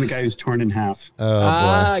 I'm the guy who's torn in half.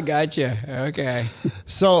 Gotcha. Okay.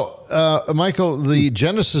 So, Michael, the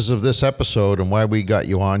genesis of this episode and why we got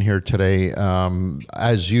you on here today,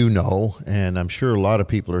 as you know, and I'm sure a lot of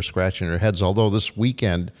people are scratching their heads, although this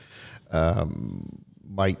weekend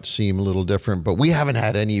might seem a little different, but we haven't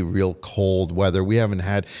had any real cold weather. We haven't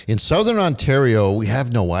had, in Southern Ontario, we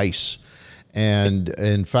have no ice. And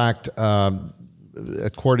in fact,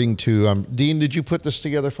 according to, Dean, did you put this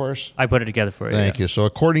together for us? I put it together for you. Thank you. So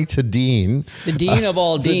according to Dean. The Dean of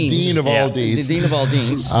all Deans. The Dean of all Deans. The Dean of all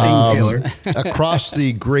Deans. Across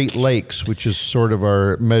the Great Lakes, which is sort of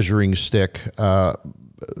our measuring stick,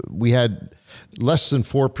 we had less than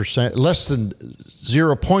 4%, less than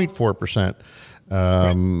 0.4%.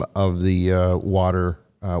 Of the water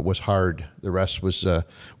was hard. The rest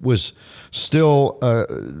was still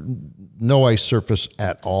no ice surface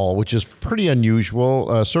at all, which is pretty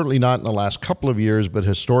unusual. Certainly not in the last couple of years, but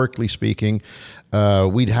historically speaking,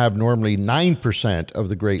 we'd have normally 9% of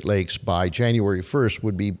the Great Lakes by January 1st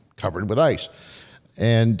would be covered with ice.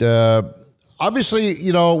 And obviously,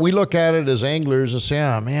 you know, we look at it as anglers and say,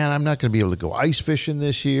 oh, man, I'm not going to be able to go ice fishing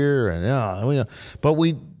this year. And but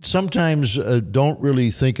we sometimes don't really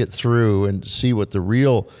think it through and see what the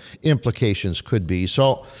real implications could be.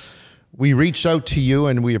 So we reached out to you,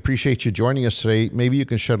 and we appreciate you joining us today. Maybe you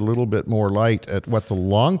can shed a little bit more light at what the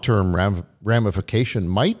long-term ramification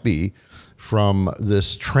might be from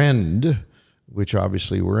this trend, which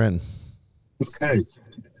obviously we're in. Okay.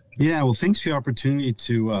 Yeah, well, thanks for the opportunity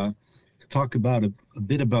to talk about a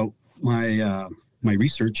bit about my my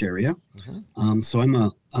research area. So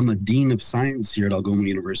I'm a dean of science here at Algoma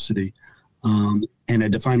University, and I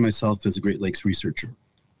define myself as a Great Lakes researcher.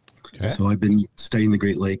 Okay. So I've been studying the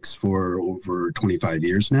Great Lakes for over 25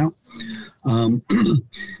 years now.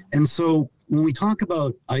 And so when we talk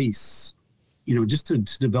about ice, you know, just to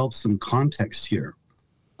develop some context here,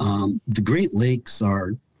 the Great Lakes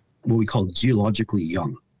are what we call geologically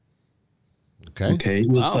young. Okay. It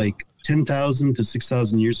was like 10,000 to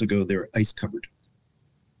 6,000 years ago, they were ice covered.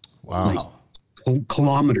 Wow. Like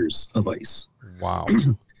kilometers of ice. Wow.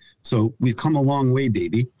 So we've come a long way,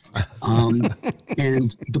 baby.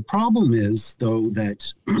 And the problem is, though,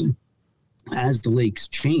 that as the lakes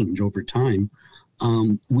change over time,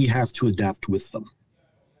 we have to adapt with them.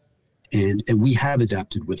 And we have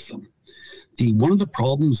adapted with them. One of the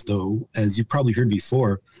problems, though, as you've probably heard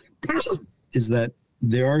before, is that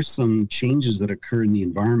there are some changes that occur in the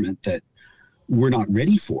environment that we're not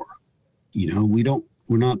ready for. You know,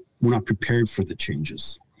 we're not prepared for the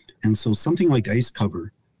changes. And so something like ice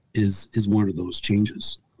cover is one of those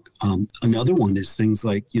changes. Another one is things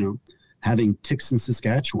like, you know, having ticks in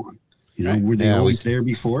Saskatchewan. You know, were they always there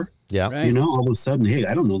before? Yeah. Right. You know, all of a sudden, hey,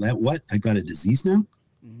 I don't know that. What? I got a disease now?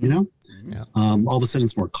 You know? Yeah. All of a sudden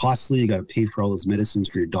it's more costly. You got to pay for all those medicines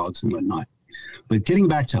for your dogs and whatnot. But getting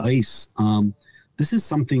back to ice, this is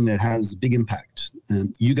something that has a big impact.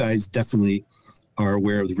 You guys definitely are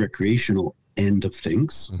aware of the recreational end of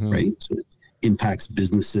things, right? So it impacts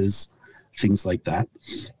businesses, things like that.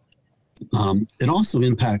 It also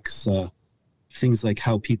impacts things like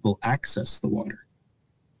how people access the water.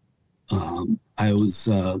 I was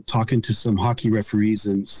talking to some hockey referees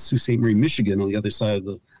in Sault Ste. Marie, Michigan, on the other side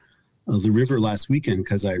of the river last weekend,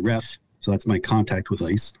 because I ref, so that's my contact with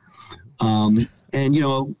ice. And, you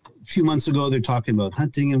know, a few months ago, they're talking about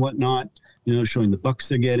hunting and whatnot. showing the bucks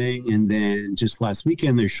they're getting. And then just last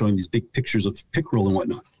weekend, they're showing these big pictures of pickerel and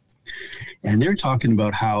whatnot. And they're talking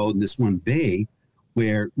about how this one bay,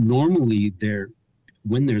 where normally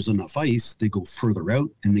when there's enough ice, they go further out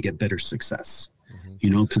and they get better success,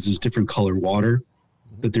 because there's different color water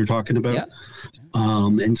that they're talking about. Yeah.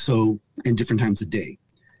 And different times of day.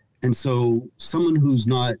 And so someone who's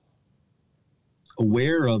not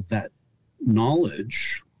aware of that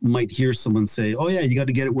knowledge might hear someone say, oh yeah, you got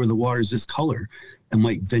to get it where the water is this color, and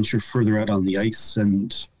might venture further out on the ice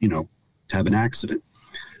and, have an accident.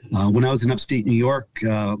 When I was in upstate New York,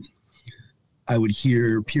 I would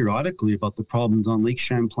hear periodically about the problems on Lake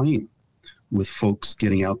Champlain with folks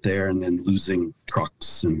getting out there and then losing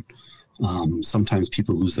trucks. And sometimes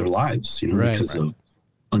people lose their lives, because of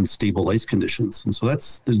unstable ice conditions. And so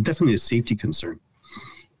there's definitely a safety concern.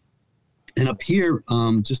 And up here,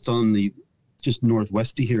 just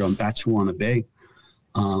northwest of here on Batchewana Bay,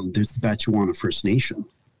 there's the Batchewana First Nation.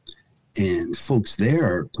 And folks there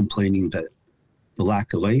are complaining that the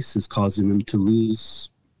lack of ice is causing them to lose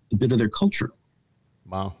a bit of their culture.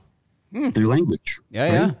 Wow. Their language.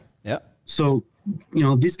 Yeah. So,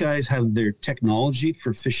 these guys have their technology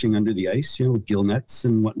for fishing under the ice, with gill nets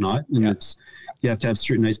and whatnot. And you have to have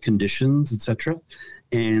certain ice conditions, etc.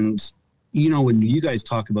 And, when you guys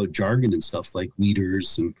talk about jargon and stuff like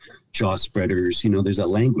leaders and jaw spreaders, there's a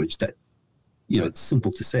language that, it's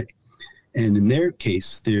simple to say. And in their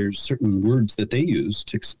case, there's certain words that they use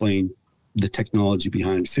to explain the technology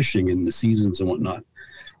behind fishing and the seasons and whatnot.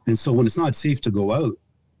 And so when it's not safe to go out,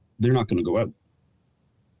 they're not going to go out.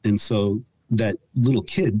 And so that little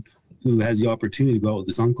kid who has the opportunity to go out with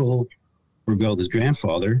his uncle or go out with his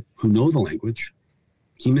grandfather who know the language,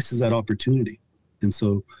 he misses that opportunity. And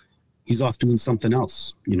so he's off doing something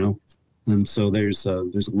else, And so there's a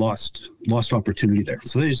lost opportunity there.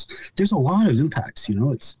 So there's a lot of impacts,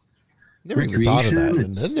 it's never even thought of that.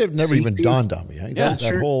 And they've never even dawned on me. That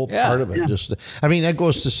whole part of it. That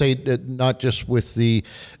goes to say that not just with the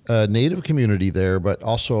native community there, but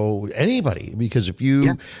also anybody. Because if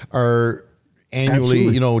you are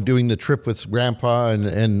annually, doing the trip with Grandpa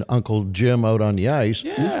and Uncle Jim out on the ice,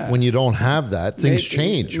 when you don't have that, things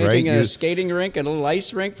change, right? Making a skating rink, a little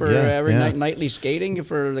ice rink for every nightly skating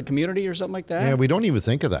for the community or something like that. Yeah, we don't even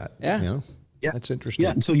think of that. Yeah. Yeah, that's interesting.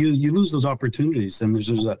 Yeah, and so you lose those opportunities, and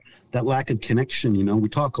there's that lack of connection. We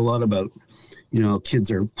talk a lot about,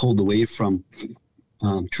 kids are pulled away from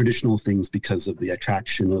traditional things because of the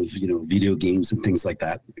attraction of video games and things like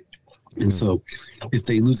that. And so, if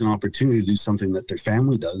they lose an opportunity to do something that their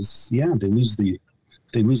family does, they lose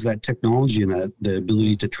that technology and that the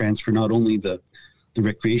ability to transfer not only the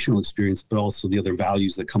recreational experience, but also the other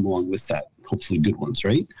values that come along with that. Hopefully good ones,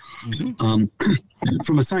 right?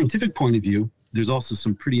 From a scientific point of view, there's also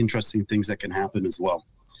some pretty interesting things that can happen as well.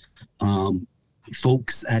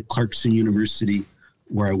 Folks at Clarkson University,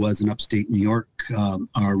 where I was in upstate New York,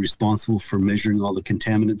 are responsible for measuring all the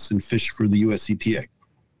contaminants in fish for the US EPA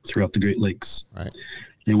throughout the Great Lakes. Right.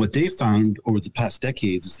 And what they found over the past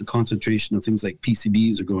decades is the concentration of things like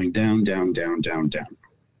PCBs are going down, down, down, down, down.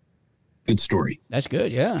 Good story. That's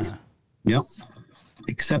good, yeah. Yep.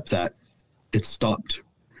 Except that it stopped.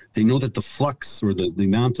 They know that the flux or the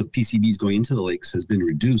amount of PCBs going into the lakes has been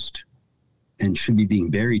reduced and should be being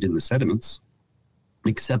buried in the sediments,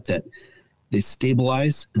 except that they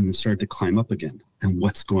stabilize and then start to climb up again. And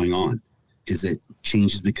what's going on? Is it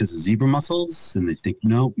changes because of zebra mussels? And they think,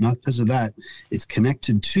 no, not because of that. It's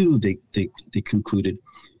connected to, they concluded,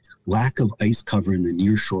 lack of ice cover in the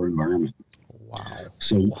nearshore environment. Wow.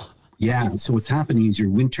 So, so what's happening is your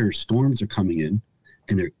winter storms are coming in,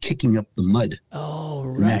 and they're kicking up the mud. Oh,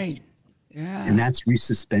 right. And that's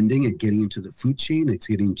resuspending and getting into the food chain. It's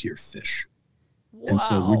getting into your fish. Wow. And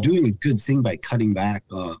so we're doing a good thing by cutting back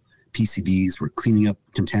PCBs. We're cleaning up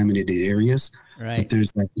contaminated areas. Right. But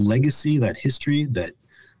there's that legacy, that history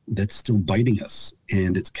that's still biting us.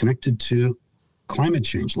 And it's connected to climate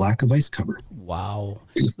change, lack of ice cover. Wow.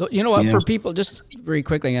 You know what, for people, just very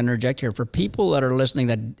quickly interject here, for people that are listening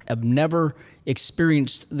that have never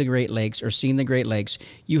experienced the Great Lakes or seen the Great Lakes,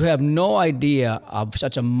 you have no idea of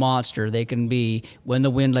such a monster they can be when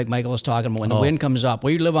the wind, like Michael was talking about, when the wind comes up.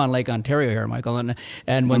 We live on Lake Ontario here, Michael,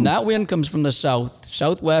 and when that wind comes from the south,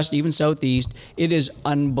 southwest, even southeast, it is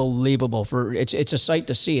unbelievable. It's a sight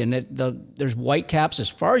to see, and there's white caps as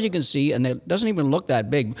far as you can see, and it doesn't even look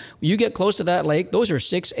that big. When you get close to that lake, those are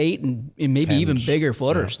 6, 8, and maybe even bigger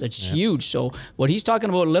footers. That's huge. So what he's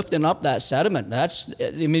talking about, lifting up that sediment,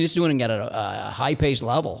 it's doing it at a high-paced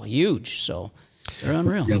level, huge. So, They're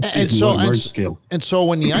unreal. Yeah, And so large scale. And so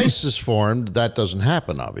when the ice is formed, that doesn't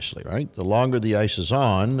happen, obviously, right? The longer the ice is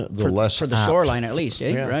on, the less for the apt. shoreline at least,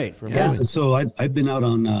 right? Yeah, and so I've been out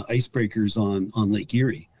on icebreakers on Lake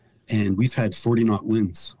Erie, and we've had 40-knot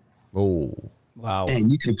winds. Oh, wow!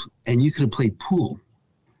 And you could have played pool.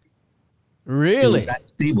 Really? It was that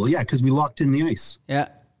stable, yeah, because we locked in the ice. Yeah.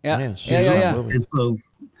 Yeah. And so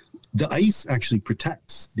the ice actually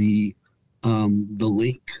protects the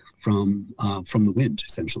lake from the wind,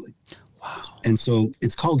 essentially. Wow. And so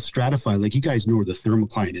it's called stratify. Like, you guys know where the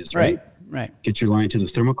thermocline is, right? Right. Get your line to the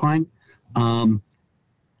thermocline.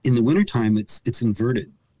 In the wintertime, it's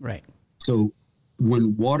inverted. Right. So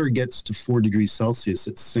when water gets to 4 degrees Celsius,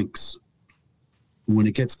 it sinks. When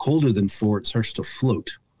it gets colder than 4, it starts to float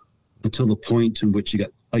until the point in which you got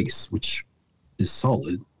ice, which is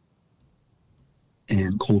solid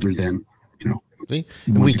and colder than, see?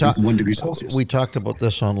 1 degree Celsius. We talked about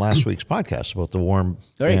this on last week's podcast about the warm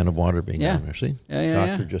pan of water being down there. See?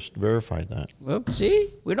 Doctor just verified that. Well, see?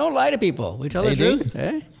 We don't lie to people. We tell the truth.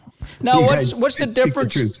 Eh? Now, what's the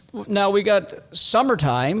difference? Now, we got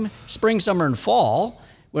summertime, spring, summer, and fall.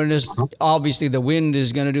 When obviously the wind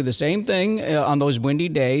is going to do the same thing on those windy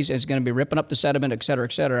days. It's going to be ripping up the sediment, et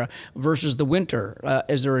cetera, versus the winter.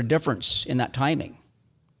 Is there a difference in that timing?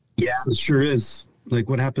 Yeah, it sure is. Like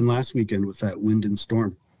what happened last weekend with that wind and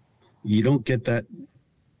storm. You don't get that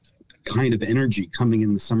kind of energy coming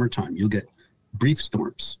in the summertime. You'll get brief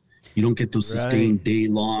storms. You don't get those sustained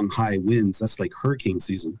day-long high winds. That's like hurricane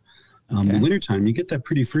season. The wintertime, you get that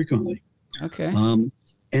pretty frequently. Okay.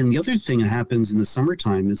 And the other thing that happens in the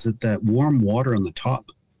summertime is that warm water on the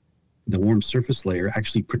top, the warm surface layer,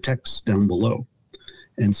 actually protects down below.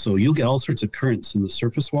 And so you'll get all sorts of currents in the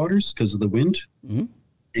surface waters because of the wind. Mm-hmm.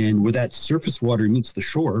 And where that surface water meets the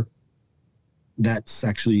shore, that's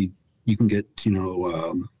actually, you can get,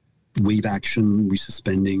 wave action,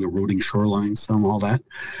 resuspending, eroding shorelines, and all that.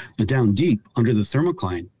 But down deep, under the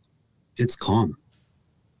thermocline, it's calm,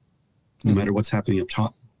 no matter what's happening up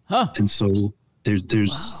top. Huh. And so there's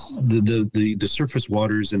the surface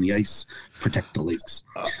waters and the ice protect the lakes.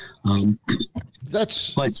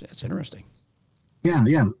 That's interesting.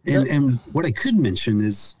 Yeah. And what I could mention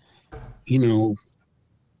is,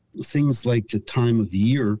 things like the time of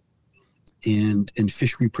year and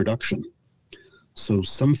fish reproduction. So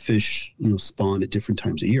some fish, spawn at different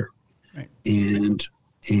times of year. Right. And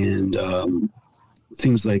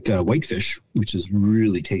things like whitefish, which is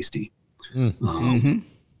really tasty.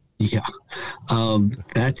 Yeah.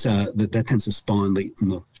 That tends to spawn late in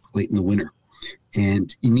the winter,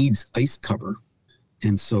 and it needs ice cover.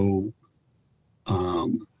 And so,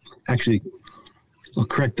 actually, I'll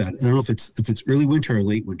correct that. I don't know if it's early winter or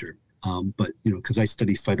late winter, but because I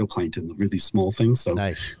study phytoplankton, the really small things, so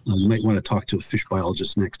nice. You might want to talk to a fish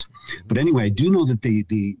biologist next. But anyway, I do know that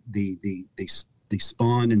they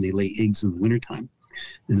spawn and they lay eggs in the wintertime,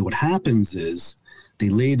 and what happens is they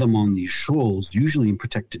lay them on these shoals, usually in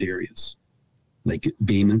protected areas, like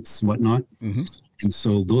bayments and whatnot. Mm-hmm. And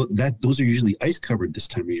so those are usually ice covered this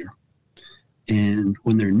time of year. And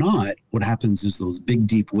when they're not, what happens is those big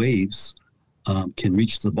deep waves can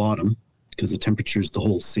reach the bottom because the temperature is the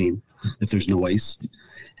whole same if there's no ice,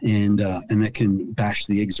 and that can bash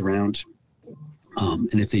the eggs around.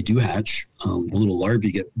 And if they do hatch, the little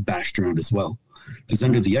larvae get bashed around as well, because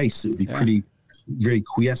under the ice it would be very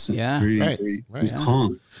quiescent, very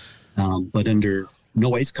calm. But under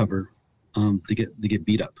no ice cover, they get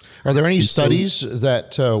beat up. Are there any studies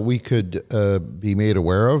that we could be made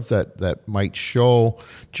aware of that might show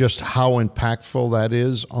just how impactful that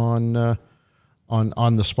is on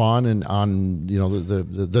the spawn and on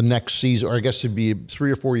the next season, or I guess it'd be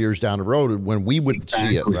 3 or 4 years down the road when we would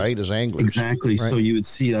see it, right, as anglers. Exactly. Right? So you would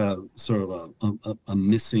see a sort of a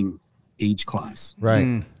missing age class,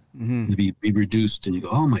 right? Mm-hmm. To be reduced, and you go,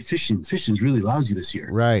 oh, my fishing's really lousy this year,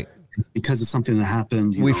 right? Because it's something that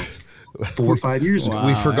happened 4 or 5 years ago.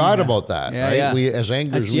 We forgot about that, right? Yeah. We as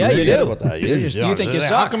anglers, you do. Forget about that. You think you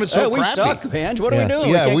suck? How come it's so we crappy? suck, Ange. What do we do?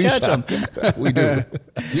 Yeah, we can't catch them. We do.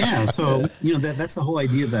 Yeah, so that's the whole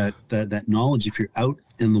idea that knowledge. If you're out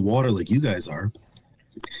in the water like you guys are,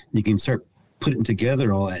 you can start putting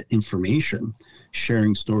together all that information,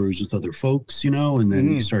 sharing stories with other folks, and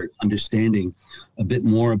then you start understanding a bit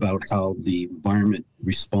more about how the environment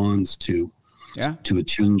responds to a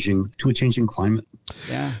changing climate.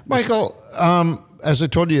 Yeah, Michael, as I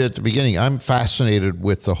told you at the beginning, I'm fascinated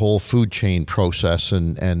with the whole food chain process,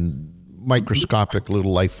 and microscopic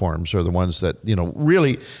little life forms are the ones that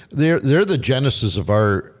really they're the genesis of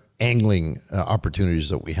our angling opportunities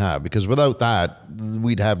that we have, because without that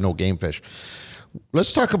we'd have no game fish.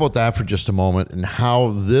 Let's talk about that for just a moment, and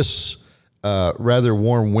how this rather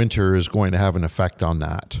warm winter is going to have an effect on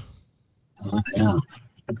that. Yeah.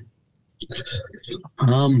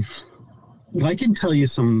 Well, I can tell you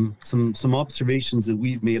some observations that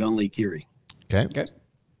we've made on Lake Erie. Okay.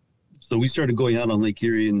 So we started going out on Lake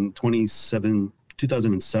Erie in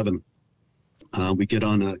 2007. We get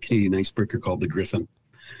on a Canadian icebreaker called the Griffin,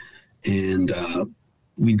 and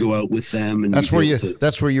we go out with them. And that's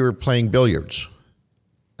where you were playing billiards.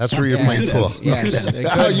 That's where you're playing pool. Yes,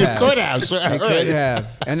 you could have. It could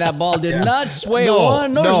have. And that ball did not sway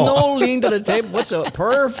one. There was no lean to the table. What's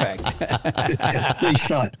perfect? Nice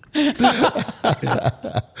shot.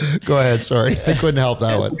 Go ahead. Sorry, I couldn't help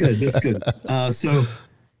that one. That's good. So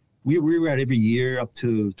we were out every year up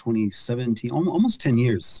to 2017, almost 10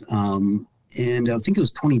 years. And I think it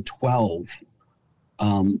was 2012,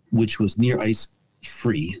 which was near ice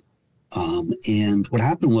free. And what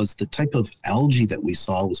happened was the type of algae that we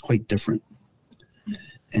saw was quite different.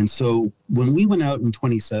 And so when we went out in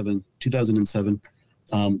 2007,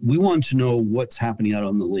 we wanted to know what's happening out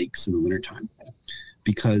on the lakes in the wintertime.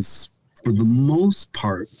 Because for the most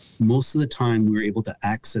part, most of the time we were able to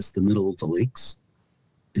access the middle of the lakes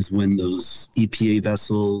is when those EPA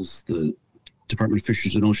vessels, the Department of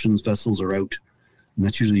Fisheries and Oceans vessels are out. And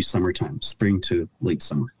that's usually summertime, spring to late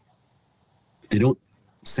summer. They don't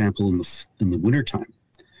sample in the wintertime.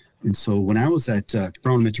 And so when I was at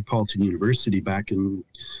Toronto Metropolitan University back in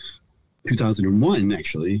 2001,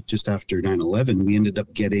 actually, just after 9/11, we ended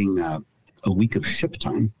up getting a week of ship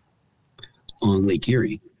time on Lake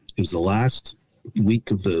Erie. It was the last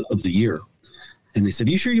week of the year. And they said,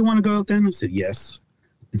 "You sure you want to go out then?" I said, "Yes."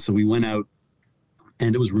 And so we went out,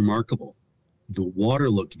 and it was remarkable. The water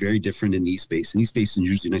looked very different in the East Basin. East Basin is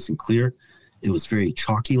usually nice and clear. It was very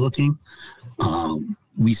chalky looking.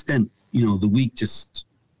 We spent, the week just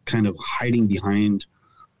kind of hiding behind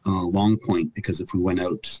Long Point, because if we went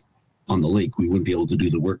out on the lake, we wouldn't be able to do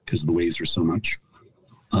the work because the waves were so much.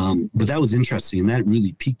 But that was interesting, and that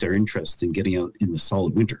really piqued our interest in getting out in the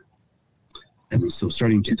solid winter. And so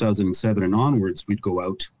starting in 2007 and onwards, we'd go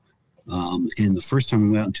out. And the first time we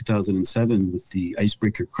went out in 2007 with the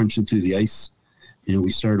icebreaker crunching through the ice,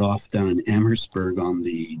 we started off down in Amherstburg on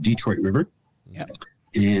the Detroit River. Yeah.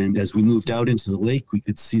 And as we moved out into the lake, we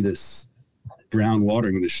could see this brown water.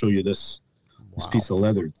 I'm going to show you this piece of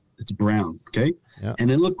leather. It's brown, okay? Yeah.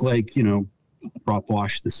 And it looked like, prop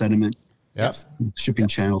wash, the sediment. Yeah. Shipping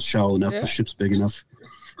channel shallow enough, the ship's big enough.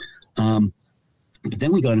 But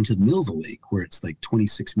then we got into the middle of the lake where it's like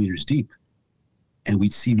 26 meters deep. And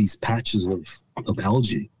we'd see these patches of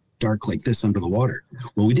algae, dark like this under the water.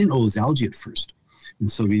 Well, we didn't know it was algae at first.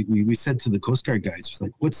 And so we said to the Coast Guard guys, it's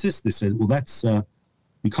like, "What's this?" They said, "Well, that's,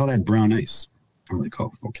 we call that brown ice." I'm like,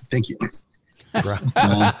 "Oh, okay, thank you."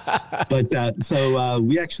 So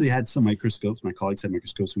we actually had some microscopes. My colleagues had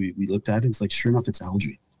microscopes. We looked at it. It's like, sure enough, it's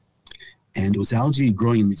algae. And it was algae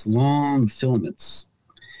growing in these long filaments.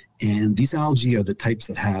 And these algae are the types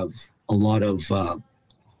that have a lot of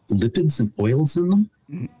lipids and oils in them.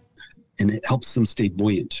 And it helps them stay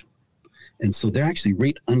buoyant. And so they're actually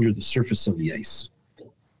right under the surface of the ice.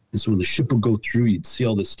 And so when the ship would go through, you'd see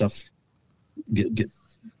all this stuff get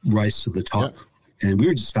rise to the top. Yeah. And we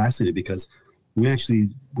were just fascinated because we actually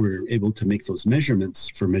were able to make those measurements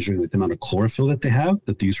for measuring the amount of chlorophyll that they have,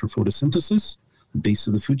 that they use for photosynthesis, the base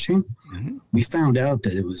of the food chain. Mm-hmm. We found out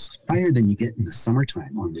that it was higher than you get in the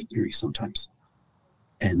summertime on Lake Erie sometimes.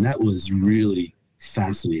 And that was really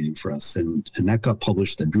fascinating for us. And that got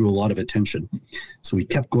published, that drew a lot of attention. So we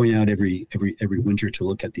kept going out every winter to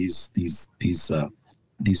look at these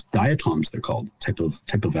diatoms, they're called, type of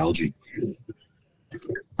algae.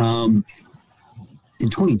 In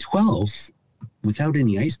 2012, without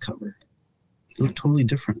any ice cover, it looked totally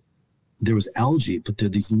different. There was algae, but they're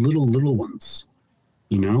these little ones,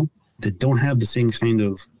 that don't have the same kind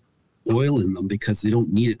of oil in them because they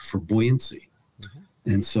don't need it for buoyancy.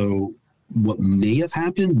 Mm-hmm. And so what may have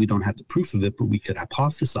happened, we don't have the proof of it, but we could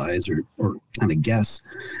hypothesize or kind of guess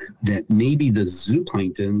that maybe the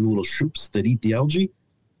zooplankton, the little shrimps that eat the algae,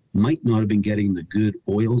 might not have been getting the good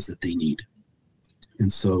oils that they need.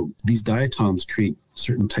 And so these diatoms create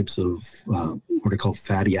certain types of what are called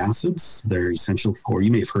fatty acids. They're essential for,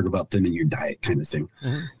 you may have heard about them in your diet kind of thing.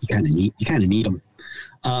 Mm-hmm. You kind of need them.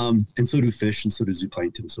 And so do fish, and so do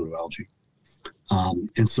zooplankton, so do algae.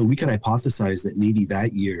 And so we could hypothesize that maybe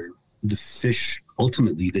that year, the fish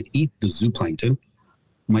ultimately that eat the zooplankton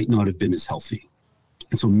might not have been as healthy.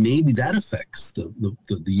 And so maybe that affects the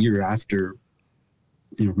year after,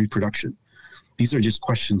 reproduction. These are just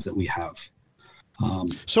questions that we have.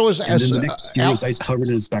 So as the next year is ice covered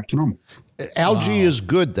and it's back to normal. Algae is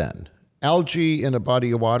good then. Algae in a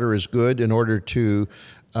body of water is good in order to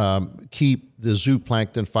keep the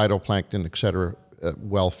zooplankton, phytoplankton, et cetera,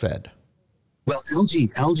 well fed? Well,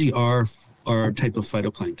 algae are a type of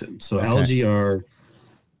phytoplankton. So algae are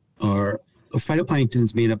phytoplankton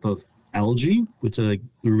is made up of algae, which are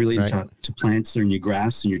related to plants and your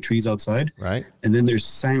grass and your trees outside. Right. And then there's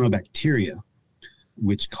cyanobacteria,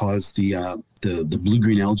 which cause the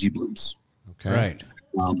blue-green algae blooms. Okay. Right.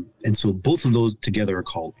 And so both of those together are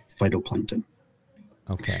called phytoplankton.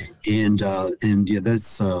 Okay. And yeah,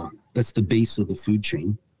 that's the base of the food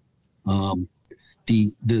chain.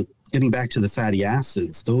 The getting back to the fatty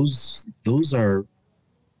acids, those are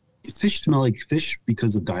fish smell like fish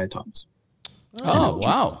because of diatoms. Oh,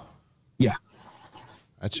 wow. Yeah.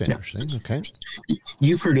 That's interesting. Yeah. Okay.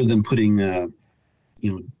 You've heard of them putting,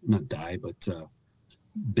 not dye, but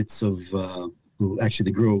bits of,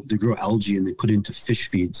 actually they grow algae and they put it into fish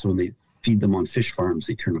feed. So when they feed them on fish farms,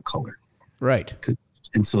 they turn a color. Right.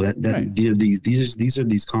 And so these are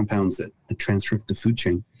these compounds that transfer up the food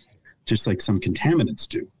chain, just like some contaminants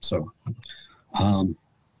do. So,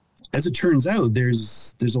 as it turns out,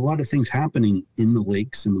 there's a lot of things happening in the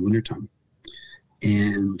lakes in the wintertime.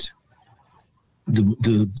 And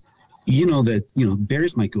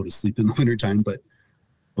bears might go to sleep in the wintertime, but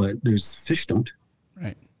there's fish don't.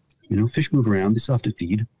 Right. Fish move around, they still have to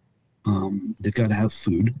feed. They've got to have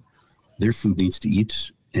food. Their food needs to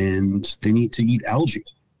eat, and they need to eat algae.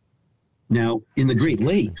 Now, in the Great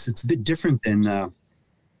Lakes, it's a bit different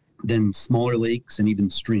than smaller lakes and even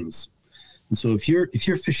streams. And so if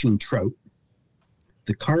you're fishing trout,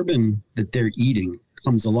 the carbon that they're eating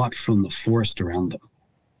comes a lot from the forest around them,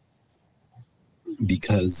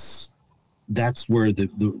 because that's where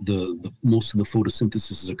the most of the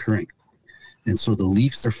photosynthesis is occurring. And so the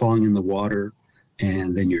leaves are falling in the water,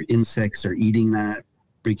 and then your insects are eating that,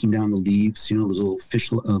 breaking down the leaves, those little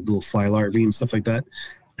fish, little fly larvae and stuff like that.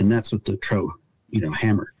 And that's what the trout,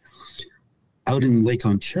 hammer. Out in Lake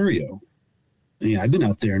Ontario, I've been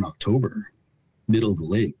out there in October, middle of the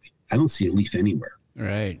lake. I don't see a leaf anywhere.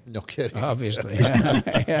 Right. No kidding. Obviously. How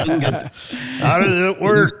does it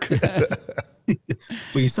work? But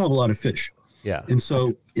you still have a lot of fish. Yeah. And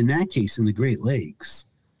so in that case, in the Great Lakes,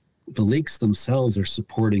 the lakes themselves are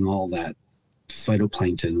supporting all that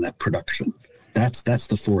phytoplankton, that production. That's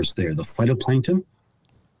the forest there. The phytoplankton,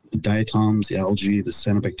 the diatoms, the algae, the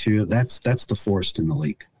cyanobacteria, that's the forest in the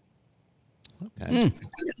lake. Okay.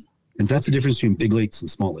 And that's the difference between big lakes and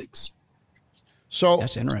small lakes. So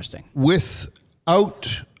that's interesting.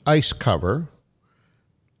 Without ice cover,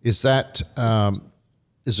 is that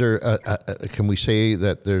is there can we say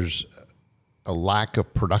that there's a lack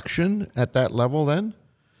of production at that level then?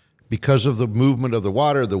 Because of the movement of the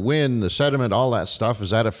water, the wind, the sediment, all that stuff,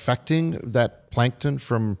 is that affecting that plankton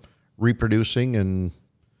from reproducing and,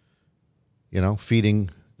 feeding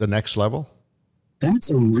the next level? That's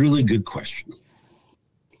a really good question.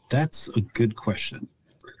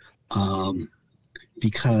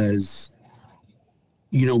 Because,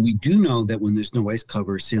 we do know that when there's no ice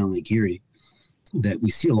cover, say on Lake Erie, that we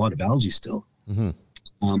see a lot of algae still,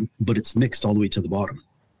 but it's mixed all the way to the bottom.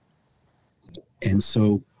 And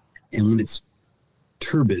so, when it's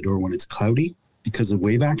turbid or when it's cloudy because of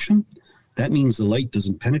wave action, that means the light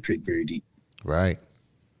doesn't penetrate very deep. Right.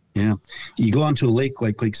 Yeah. You go onto a lake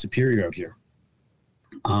like Lake Superior out here.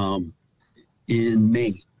 In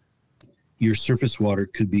May, your surface water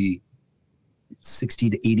could be 60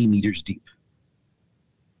 to 80 meters deep.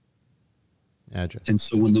 Imagine. And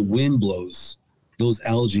so when the wind blows, those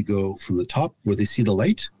algae go from the top where they see the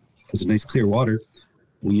light, there's a nice clear water.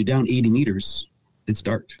 When you're down 80 meters, it's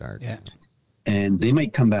dark. Yeah. And they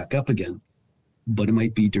might come back up again, but it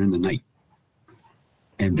might be during the night.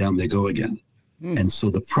 And down they go again. And so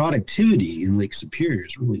the productivity in Lake Superior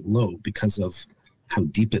is really low because of how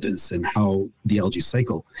deep it is and how the algae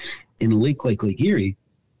cycle. In a lake like Lake Erie,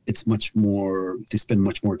 it's much more, they spend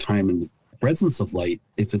much more time in the presence of light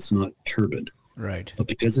if it's not turbid. Right. But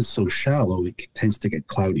because it's so shallow, it tends to get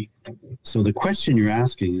cloudy. So the question you're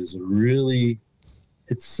asking is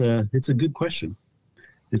it's a good question.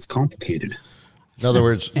 It's complicated. In other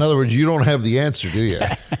words, you don't have the answer, do you?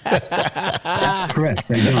 That's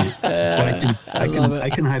correct. I don't. But I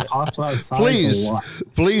can hypothesize a lot.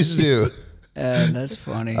 Please do. That's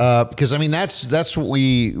funny. Because that's what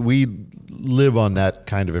we live on, that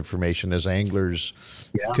kind of information as anglers,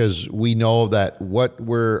 because we know that what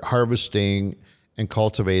we're harvesting and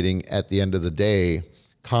cultivating at the end of the day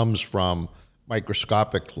comes from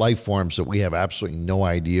microscopic life forms that we have absolutely no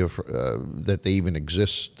idea that they even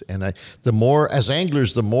exist. And as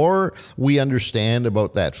anglers, the more we understand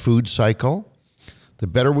about that food cycle, The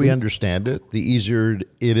better we understand it, the easier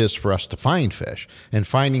it is for us to find fish. And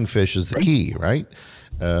finding fish is the key, right?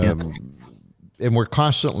 And we're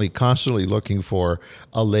constantly looking for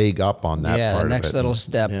a leg up on that part of it. Yeah, the next little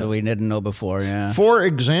step that we didn't know before, For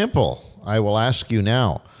example, I will ask you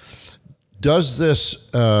now, does this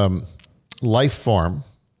life form,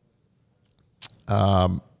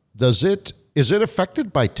 is it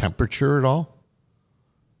affected by temperature at all?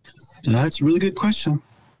 That's a really good question.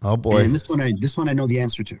 Oh boy. And this one I know the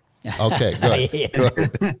answer to. Okay,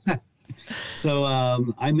 good. So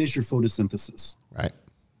I measure photosynthesis. Right.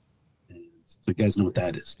 So you guys know what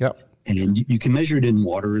that is. Yep. And you can measure it in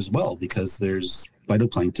water as well, because there's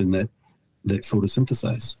phytoplankton that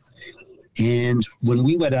photosynthesize. And when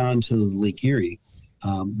we went on to Lake Erie,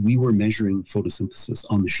 we were measuring photosynthesis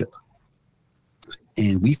on the ship.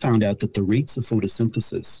 And we found out that the rates of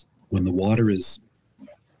photosynthesis when the water is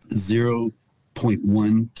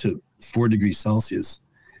 0.1 to 4 degrees Celsius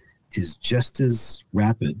is just as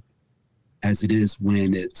rapid as it is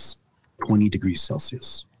when it's 20 degrees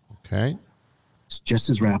Celsius. Okay. It's just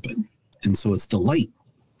as rapid. And so it's the light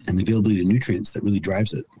and the availability of nutrients that really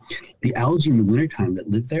drives it. The algae in the wintertime that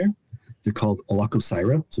live there, they're called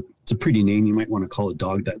Algoma. It's a pretty name. You might want to call a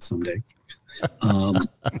dog that someday.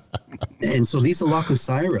 And so these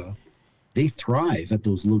Algoma, they thrive at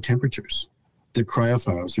those low temperatures. They're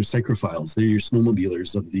cryophiles, they're psychrophiles, they're your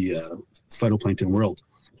snowmobilers of the phytoplankton world.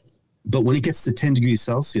 But when it gets to 10 degrees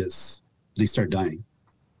Celsius, they start dying.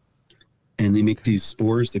 And they make these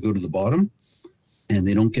spores that go to the bottom, and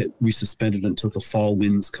they don't get resuspended until the fall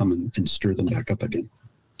winds come and stir them back up again.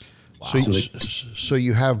 Wow. So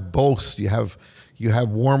you have both. You have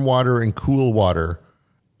warm water and cool water.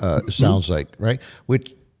 Sounds like, right?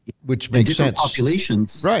 Which makes sense.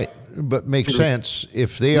 Populations, right? But makes sense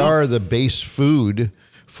if they are the base food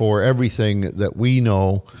for everything that we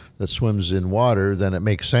know that swims in water. Then it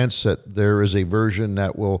makes sense that there is a version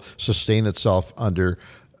that will sustain itself under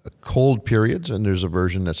cold periods, and there's a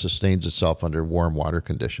version that sustains itself under warm water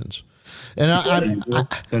conditions. And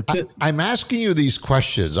I'm asking you these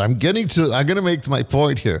questions. I'm going to make my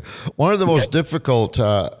point here. One of the most difficult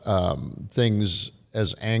things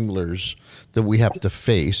as anglers that we have to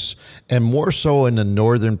face, and more so in the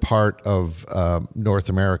northern part of North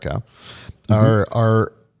America,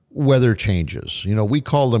 are weather changes. You know, we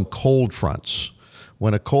call them cold fronts.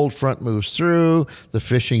 When a cold front moves through, the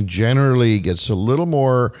fishing generally gets a little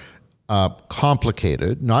more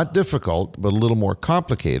complicated, not difficult, but a little more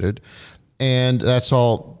complicated. And that's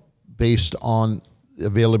all based on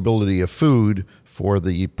availability of food for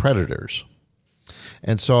the predators.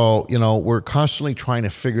 And so, you know, we're constantly trying to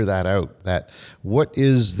figure that out, that what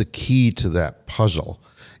is the key to that puzzle?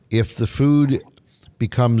 If the food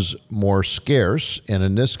becomes more scarce, and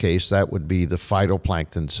in this case, that would be the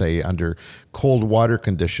phytoplankton, say, under cold water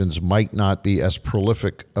conditions, might not be as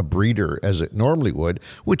prolific a breeder as it normally would,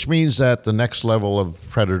 which means that the next level of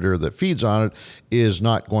predator that feeds on it is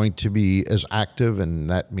not going to be as active, and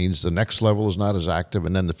that means the next level is not as active,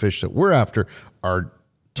 and then the fish that we're after are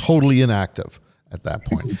totally inactive at that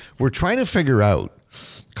point. We're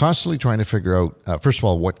constantly trying to figure out, first of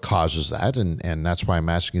all, what causes that, and that's why I'm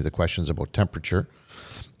asking you the questions about temperature.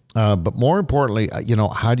 But more importantly, you know,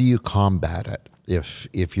 how do you combat it?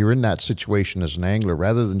 If you're in that situation as an angler,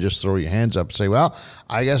 rather than just throw your hands up and say, well,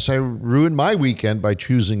 I guess I ruined my weekend by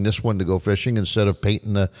choosing this one to go fishing instead of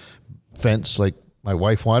painting the fence like my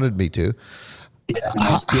wife wanted me to.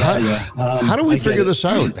 How do we figure this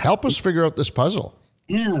out? Help us figure out this puzzle.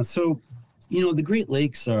 Yeah, so, you know, the Great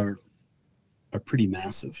Lakes are pretty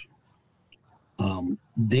massive.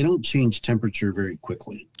 They don't change temperature very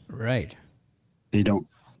quickly. Right. They don't.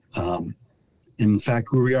 In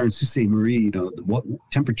fact, where we are in Sault Ste. Marie, you know, what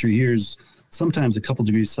temperature here is sometimes a couple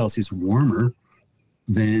degrees Celsius warmer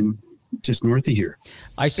than just north of here.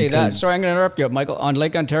 I say that. Sorry, I'm going to interrupt you, Michael. On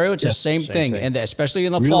Lake Ontario, it's the same thing, and especially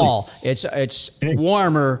in the fall, it's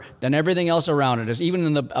warmer than everything else around it. It's even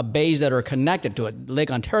in the bays that are connected to it.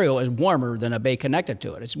 Lake Ontario is warmer than a bay connected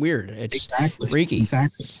to it. It's weird. It's freaky.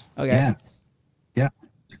 Exactly. Okay. Yeah,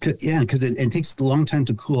 because it takes a long time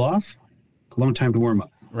to cool off, a long time to warm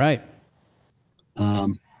up. Right.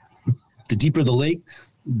 The deeper the lake,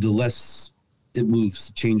 the less it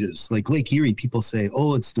moves, changes. Like Lake Erie, people say,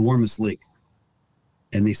 oh, it's the warmest lake.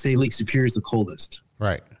 And they say Lake Superior is the coldest.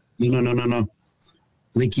 Right. No.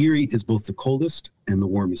 Lake Erie is both the coldest and the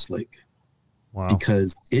warmest lake. Wow.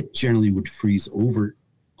 Because it generally would freeze over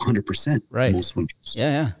 100% most winters.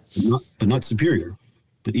 Yeah. But not Superior,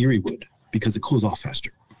 but Erie would, because it cools off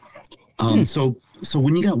faster. So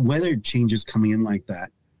when you got weather changes coming in like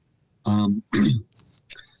that,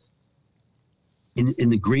 in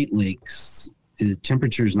the Great Lakes,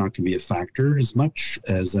 temperature is not going to be a factor as much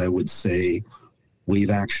as I would say wave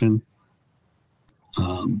action,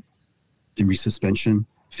 and resuspension.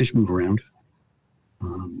 Fish move around.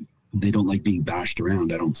 They don't like being bashed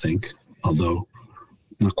around, I don't think. Although,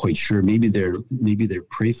 not quite sure. Maybe their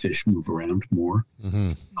prey fish move around more.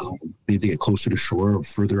 Maybe they get closer to shore or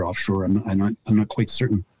further offshore. I'm not quite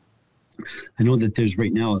certain. I know that there's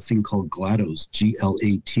right now a thing called GLaTOS,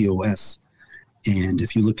 GLaTOS, and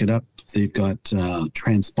if you look it up, they've got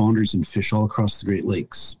transponders in fish all across the Great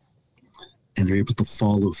Lakes, and they're able to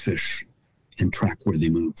follow fish and track where they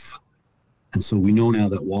move. And so we know now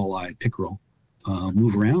that walleye, pickerel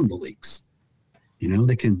move around the lakes. You know,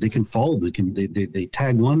 they can follow. They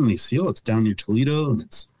tag one and they see, oh, it's down near Toledo and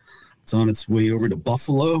it's on its way over to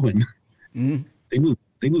Buffalo, and they move.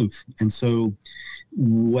 And so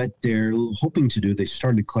what they're hoping to do, they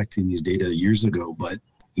started collecting these data years ago, but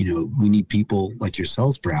you know, we need people like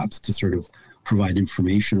yourselves perhaps to sort of provide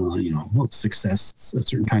information on, you know, success at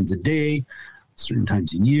certain times of day, certain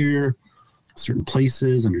times a year, certain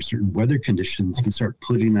places, under certain weather conditions. You can start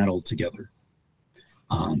putting that all together.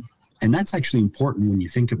 And that's actually important when you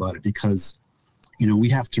think about it, because, you know, we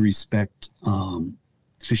have to respect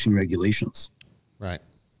fishing regulations. Right.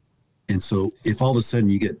 And so if all of a sudden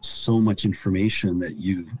you get so much information that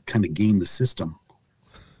you kind of game the system,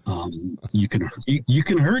 you can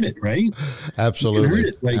hurt it, right? Absolutely. You can hurt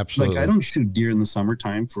it. Absolutely. Like I don't shoot deer in the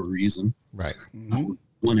summertime for a reason. Right.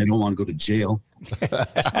 One, I don't want to go to jail.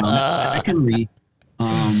 Secondly,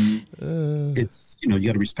 it's, you know, you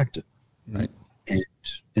got to respect it. Right.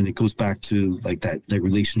 And it goes back to like that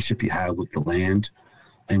relationship you have with the land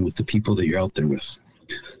and with the people that you're out there with.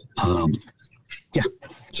 Yeah.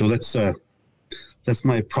 So that's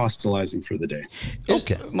my proselytizing for the day.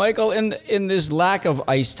 Okay. Michael, in this lack of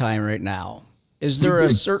ice time right now, is there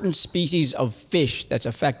a certain species of fish that's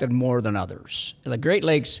affected more than others? The Great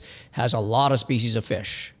Lakes has a lot of species of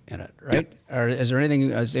fish in it, right? Yeah. Or is there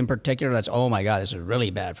anything in particular that's, oh my God, this is really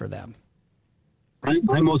bad for them?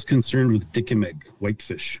 I'm most concerned with dickameg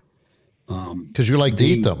whitefish. Because you like to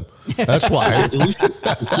eat them. That's why. They're delicious.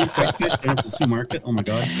 The sea whitefish down at the Sioux Market. Oh my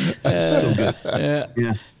God. It's so good.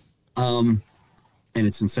 Yeah. And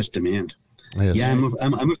it's in such demand. Yes. Yeah,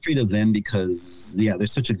 I'm afraid of them because, they're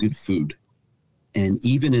such a good food. And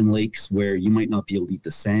even in lakes where you might not be able to eat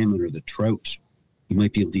the salmon or the trout, you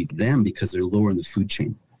might be able to eat them because they're lower in the food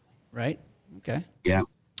chain. Right. Okay. Yeah.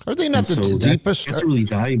 Are they not the deepest? That's a really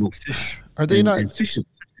valuable fish. Are they not? And fish is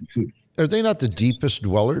food. Are they not the deepest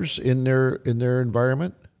dwellers in their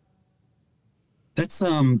environment? That's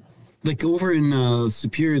like over in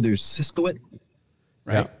Superior, there's Siskoet,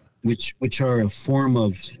 right? Which are a form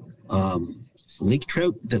of lake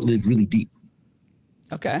trout that live really deep.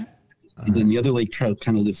 Okay. And then the other lake trout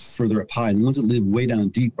kind of live further up high. And the ones that live way down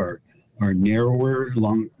deep are narrower,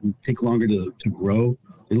 take longer to grow.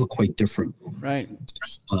 They look quite different. Right.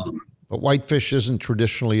 But whitefish isn't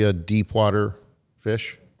traditionally a deep water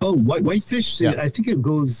fish? Oh, whitefish, I think it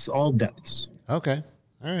goes all depths. Okay.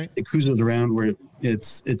 All right. It cruises around where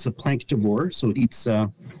it's a planktivore, so it eats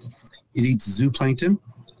zooplankton,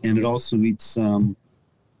 and it also eats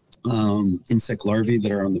insect larvae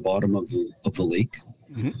that are on the bottom of the lake.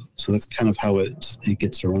 Mm-hmm. So that's kind of how it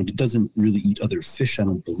gets around. It doesn't really eat other fish, I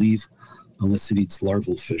don't believe, unless it eats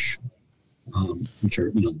larval fish, which are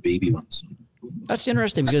the baby ones. That's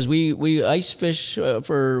interesting because we ice fish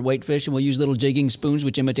for whitefish, and we'll use little jigging spoons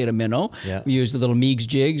which imitate a minnow. Yeah. We use the little Meigs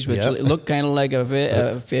jigs which look kind of like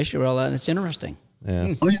a fish or all that. And it's interesting.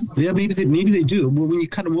 Yeah. Oh yeah. Maybe they do. Well, when you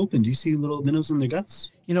cut them open, do you see little minnows in their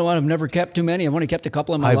guts? You know what? I've never kept too many. I've only kept a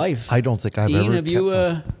couple in my life. I don't think I've Dean, ever. Have you?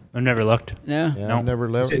 I've never looked. Yeah. No, I've never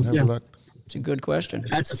looked. It's a good question.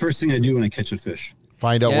 That's the first thing I do when I catch a fish.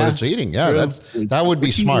 Find out what it's eating. Yeah, that would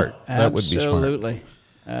be smart. That would be smart.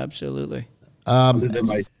 Absolutely. Other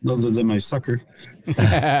than my sucker.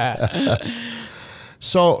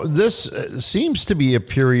 So this seems to be a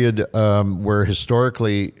period where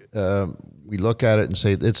historically we look at it and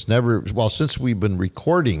say it's never, since we've been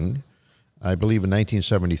recording, I believe in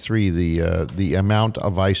 1973, the amount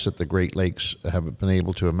of ice that the Great Lakes have been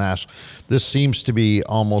able to amass, this seems to be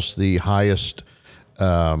almost the highest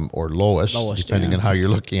or lowest, depending on how you're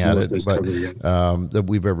looking at it, but that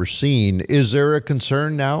we've ever seen. Is there a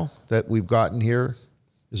concern now that we've gotten here?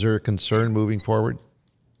 Is there a concern moving forward?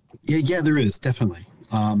 Yeah, there is, definitely.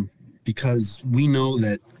 Because we know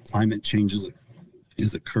that climate change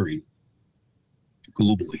is occurring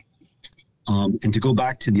globally. And to go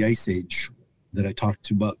back to the Ice Age that I talked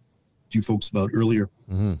to you folks about earlier,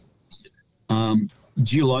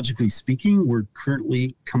 geologically speaking, we're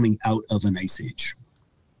currently coming out of an Ice Age.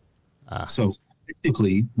 So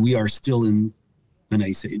technically, we are still in an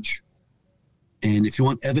ice age. And if you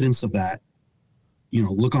want evidence of that,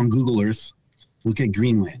 look on Google Earth, look at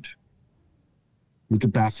Greenland, look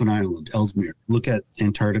at Baffin Island, Ellesmere, look at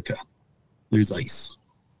Antarctica. There's ice.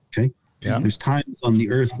 Okay. Yeah. There's times on the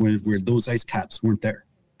Earth where those ice caps weren't there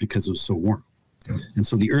because it was so warm. And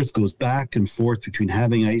so the Earth goes back and forth between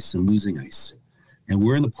having ice and losing ice. And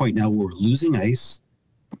we're in the point now where we're losing ice,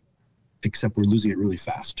 except we're losing it really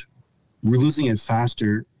fast. We're losing it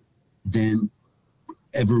faster than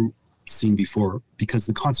ever seen before because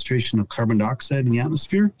the concentration of carbon dioxide in the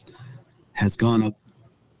atmosphere has gone up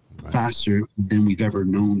faster than we've ever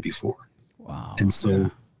known before. Wow. And so,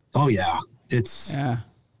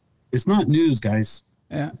 it's not news, guys.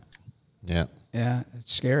 Yeah. It's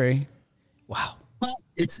scary. Wow. Well,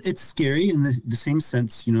 it's scary in the same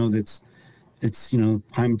sense, that's it's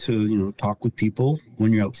time to talk with people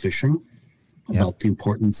when you're out fishing about the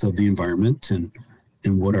importance of the environment and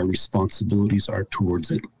what our responsibilities are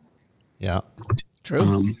towards it. Yeah.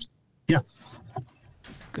 True.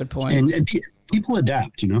 Good point. And people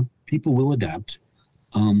adapt, people will adapt.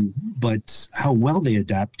 But how well they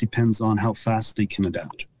adapt depends on how fast they can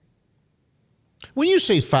adapt. When you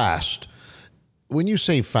say fast,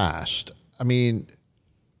 I mean,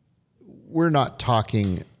 we're not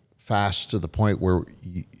talking fast to the point where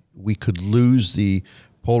we could lose the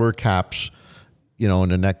polar caps, in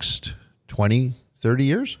the next 20, 30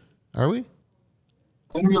 years, are we?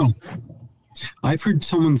 I don't know. I've heard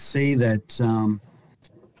someone say that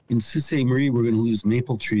in Sault Ste. Marie, we're going to lose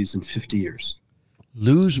maple trees in 50 years.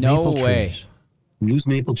 Lose maple trees? Lose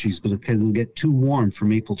maple trees, but because it'll get too warm for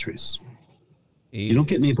maple trees. You don't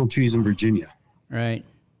get maple trees in Virginia. Right.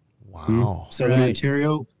 Wow. Southern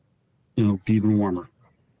Ontario, be even warmer.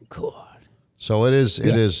 Cool. So it is,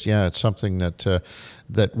 it's something that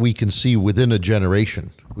that we can see within a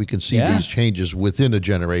generation. We can see these changes within a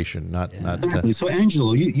generation, not exactly. So,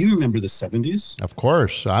 Angelo, you remember the 70s? Of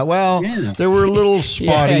course. They were a little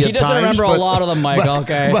spotty he at doesn't times. remember a lot of them, Mike,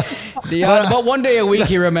 okay? But one day a week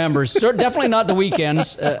he remembers. Definitely not the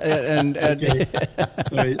weekends. Okay.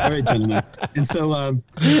 All right, gentlemen.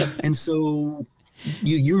 And so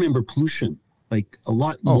you remember pollution, like a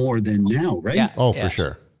lot more than now, right? Yeah. Oh, for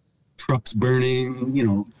sure. Trucks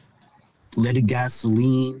burning, leaded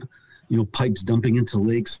gasoline, pipes dumping into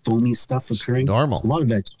lakes, foamy stuff occurring. Normal. A lot of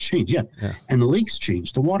that's changed, yeah. And the lakes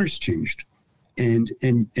changed, the water's changed. And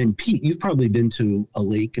Pete, you've probably been to a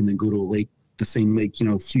lake and then go to a lake, the same lake,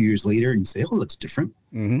 a few years later and say, oh, that's different.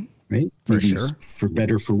 Mm-hmm. Right? For Maybe sure. For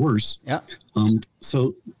better, for worse. Yeah.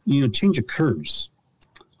 So, change occurs.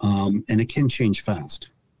 And it can change fast.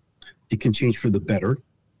 It can change for the better.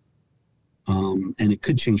 And it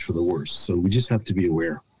could change for the worse. So we just have to be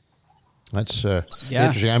aware. That's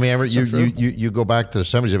interesting. I mean, you go back to the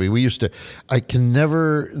 70s. I mean, we used to,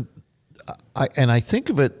 and I think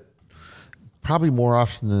of it probably more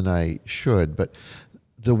often than I should, but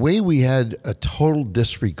the way we had a total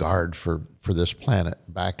disregard for this planet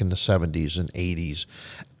back in the 70s and 80s.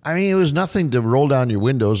 I mean, it was nothing to roll down your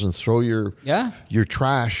windows and throw your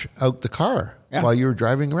trash out the car while you were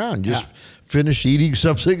driving around. Just finish eating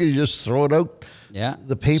something and you just throw it out. Yeah,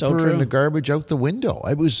 the paper and the garbage out the window.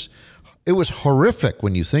 It was horrific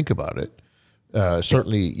when you think about it.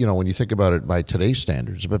 Certainly, when you think about it by today's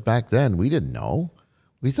standards. But back then, we didn't know.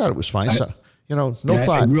 We thought it was fine. No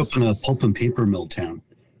thought. I grew up in a pulp and paper mill town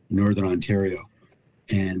in northern Ontario.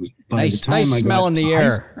 And by the time nice I smell got in the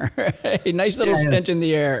air. Nice little stench in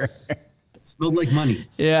the air. It smelled like money.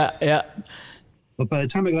 Yeah. But by the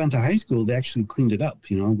time I got into high school, they actually cleaned it up.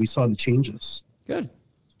 We saw the changes. Good.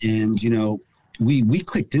 And, we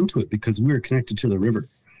clicked into it because we were connected to the river.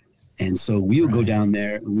 And so we would go down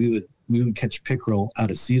there and we would catch pickerel out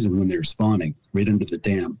of season when they were spawning right under the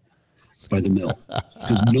dam by the mill.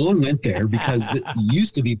 Because no one went there because it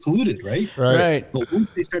used to be polluted, right? Right. But once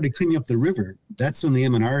they started cleaning up the river, that's when the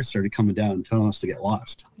M&R started coming down and telling us to get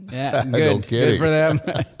lost. Yeah, good. Good for them.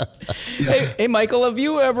 Hey, Michael, have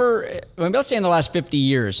you ever, I'm not saying the last 50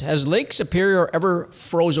 years, has Lake Superior ever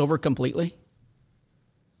froze over completely?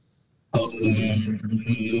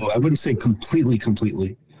 I wouldn't say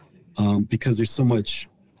completely, because there's so much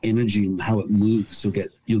energy in how it moves.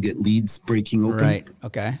 You'll get leads breaking open. Right.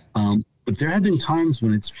 Okay. But there have been times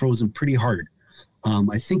when it's frozen pretty hard.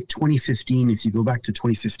 I think 2015, if you go back to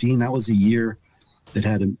 2015, that was a year that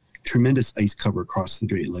had a tremendous ice cover across the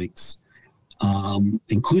Great Lakes,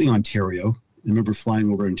 including Ontario. I remember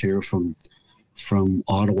flying over Ontario from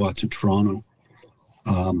Ottawa to Toronto,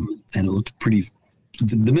 and it looked pretty.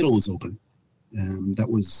 The middle was open, and that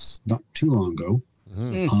was not too long ago.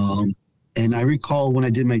 Mm-hmm. And I recall when I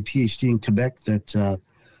did my PhD in Quebec that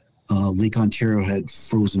Lake Ontario had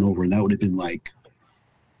frozen over, and that would have been like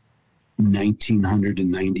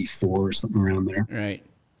 1994 or something around there. Right.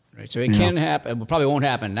 So it can happen. It probably won't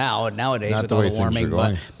happen nowadays Not with the all way the things are warming,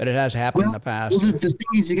 going. but it has happened in the past. Well, the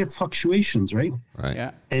thing is, you get fluctuations, right? Right.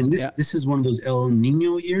 Yeah. And this is one of those El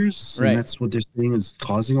Nino years, and that's what they're saying is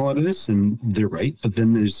causing a lot of this, and they're right. But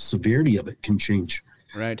then the severity of it can change.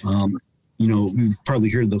 Right. You know, you've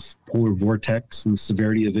probably heard the polar vortex and the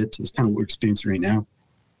severity of it. It's kind of what we're experiencing right now.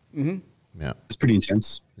 Mm-hmm. Yeah. It's pretty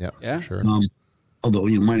intense. Yeah. Sure. Although,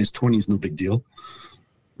 you know, minus 20 is no big deal.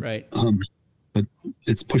 Right. But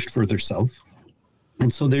it's pushed further south.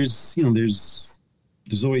 And so there's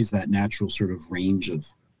always that natural sort of range of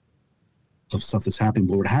stuff that's happening.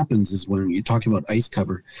 But what happens is when you're talking about ice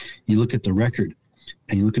cover, you look at the record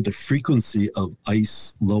and you look at the frequency of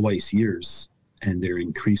low ice years, and they're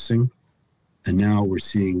increasing. And now we're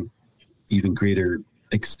seeing even greater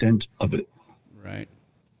extent of it. Right.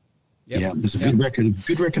 Yep. Yeah, there's a good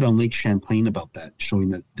record on Lake Champlain about that, showing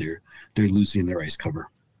that they're losing their ice cover.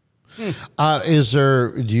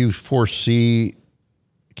 Do you foresee,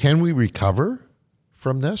 can we recover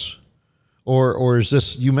from this? Or is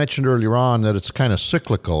this, you mentioned earlier on that it's kind of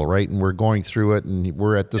cyclical, right? And we're going through it and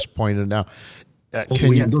we're at this point and now.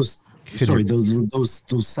 Those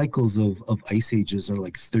cycles of ice ages are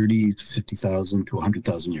like 30 to 50,000 to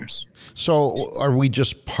 100,000 years. So are we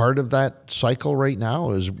just part of that cycle right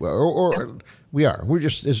now? Or we are? We're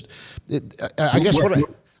just,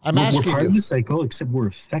 I'm asking we're part you. of the cycle, except we're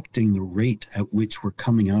affecting the rate at which we're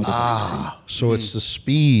coming out of icing. So it's the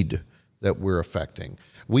speed that we're affecting.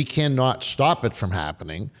 We cannot stop it from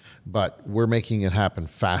happening, but we're making it happen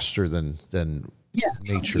faster than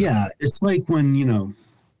nature. Yeah, it's like when, you know,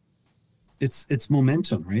 it's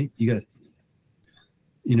momentum, right? You got,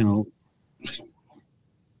 you know,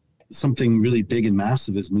 something really big and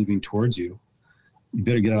massive is moving towards you. You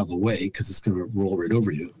better get out of the way because it's going to roll right over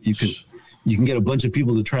you. You can get a bunch of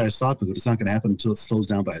people to try to stop it, but it's not going to happen until it slows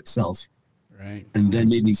down by itself. Right. And then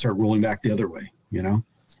maybe start rolling back the other way, you know?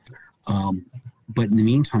 But in the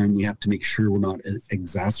meantime, we have to make sure we're not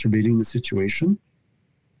exacerbating the situation,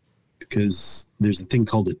 because there's a thing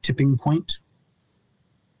called a tipping point.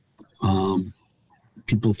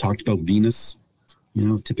 People have talked about Venus, you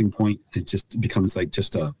know, tipping point. It just becomes like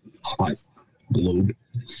just a hot globe.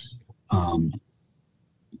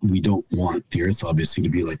 We don't want the Earth, obviously, to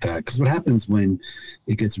be like that. Because what happens when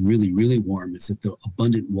it gets really, really warm is that the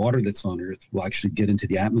abundant water that's on Earth will actually get into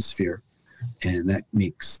the atmosphere, and that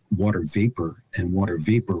makes water vapor, and water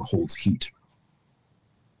vapor holds heat.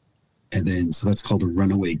 And then, so that's called a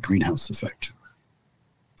runaway greenhouse effect.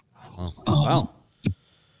 Wow.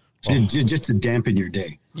 Just to dampen your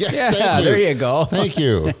day. Yeah, there you go. Thank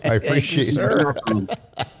you. I appreciate it.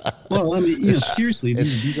 Well, I mean, you know, seriously,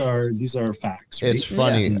 these are facts. Right? It's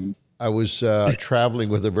funny. I was traveling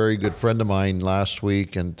with a very good friend of mine last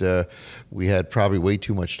week, and we had probably way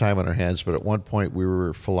too much time on our hands. But at one point, we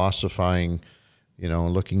were philosophizing, you know,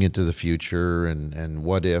 looking into the future and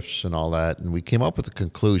what ifs and all that. And we came up with the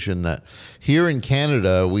conclusion that here in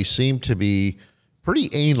Canada, we seem to be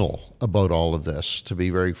pretty anal about all of this, to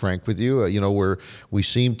be very frank with you. You know, we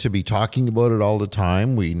seem to be talking about it all the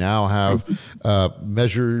time. We now have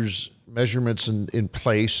measurements in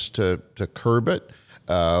place to curb it.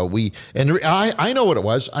 I know what it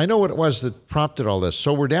was. I know what it was that prompted all this.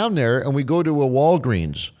 So we're down there and we go to a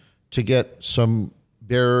Walgreens to get some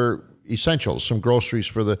bare essentials, some groceries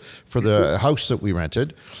for the house that we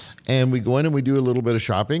rented. And we go in and we do a little bit of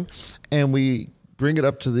shopping, and we bring it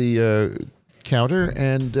up to the counter,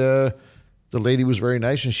 and the lady was very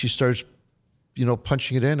nice, and she starts, you know,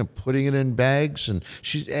 punching it in and putting it in bags. And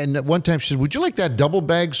at one time she said, "Would you like that double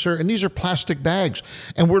bag, sir?" And these are plastic bags.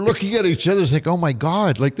 And we're looking at each other like, oh my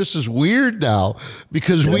God, like this is weird now,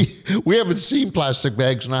 because we haven't seen plastic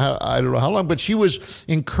bags in I don't know how long, but she was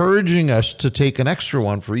encouraging us to take an extra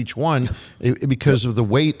one for each one because of the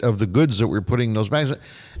weight of the goods that we're putting in those bags.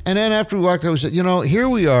 And then after we walked out, we said, you know, here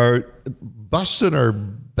we are busting our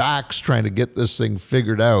backs trying to get this thing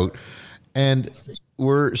figured out. And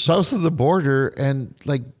we're south of the border, and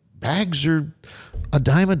like bags are a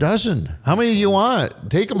dime a dozen. How many do you want?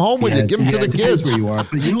 Take them home with you. Give them to the kids. Where you are,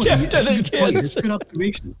 but you know, Give to the kids. It's a good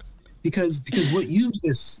observation, because what you've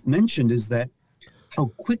just mentioned is that how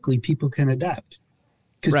quickly people can adapt.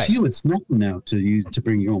 Because to you, it's nothing now to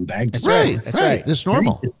bring your own bag. That's right. That's right. It's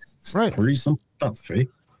normal. It's right. Pretty simple stuff, right?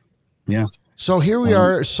 Yeah. So here we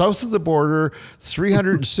are, south of the border.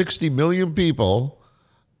 360 million people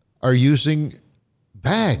are using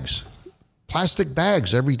bags, plastic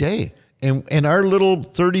bags every day. And our little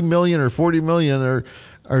 30 million or 40 million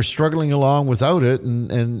are struggling along without it.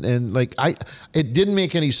 And like, it didn't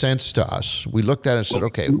make any sense to us. We looked at it and said,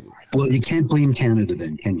 okay. Well, you can't blame Canada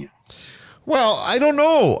then, can you? Well, I don't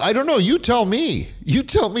know. You tell me.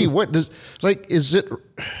 What does, like, is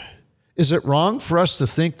it wrong for us to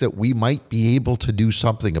think that we might be able to do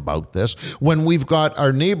something about this when we've got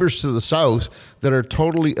our neighbors to the south that are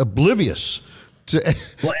totally oblivious to?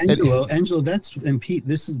 Well, Angelo, and Pete,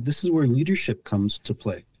 this is where leadership comes to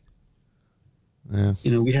play. Yeah.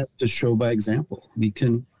 We have to show by example. We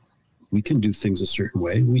can do things a certain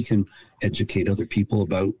way. We can educate other people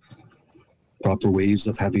about proper ways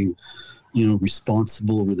of having,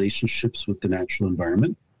 responsible relationships with the natural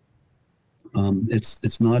environment.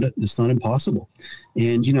 It's not impossible.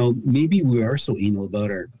 And, maybe we are so anal about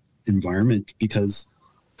our environment because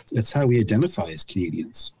that's how we identify as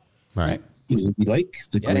Canadians. Right. We like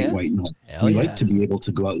the great white north. We like to be able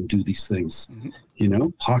to go out and do these things. Mm-hmm.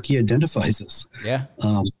 Hockey identifies us. Yeah.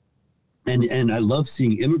 And I love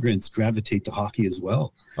seeing immigrants gravitate to hockey as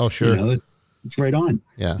well. Oh, sure. It's right on.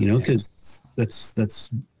 Yeah. Because that's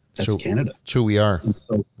Canada. It's who we are. And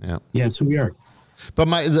so, yeah, it's who we are. But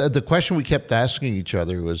the question we kept asking each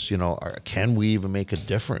other was, can we even make a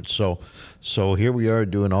difference? So here we are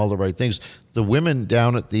doing all the right things. The women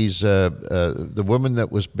down at these, the woman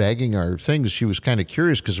that was bagging our things, she was kind of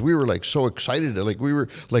curious because we were like so excited, like we were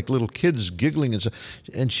like little kids giggling and stuff.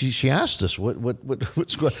 And she asked us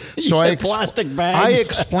what's going. So plastic bags. I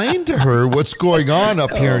explained to her what's going on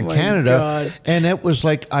up here in Canada, God. And it was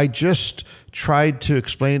like I just tried to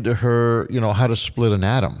explain to her, how to split an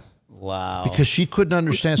atom. Wow. Because she couldn't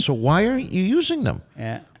understand. So why aren't you using them?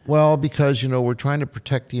 Yeah. Well, because, we're trying to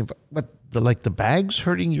protect the environment. But the bags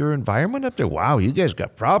hurting your environment up there? Wow, you guys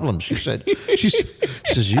got problems. She said, she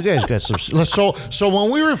says, you guys got some. So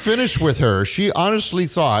when we were finished with her, she honestly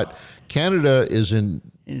thought Canada is in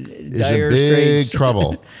big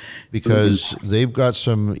trouble because they've got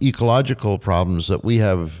some ecological problems that we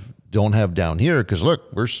don't have down here. Because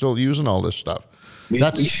look, we're still using all this stuff. We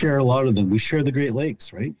share a lot of them. We share the Great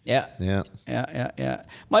Lakes, right? Yeah. Yeah.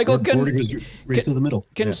 Michael, border goes right through the middle.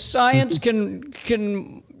 Can science,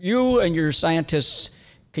 can you and your scientists,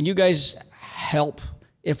 can you guys help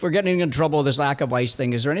if we're getting in trouble with this lack of ice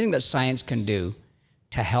thing? Is there anything that science can do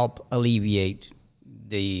to help alleviate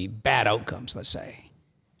the bad outcomes, let's say?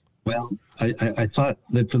 Well, I thought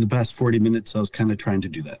that for the past 40 minutes, I was kind of trying to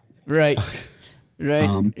do that. Right.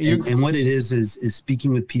 And what it is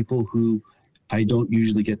speaking with people who I don't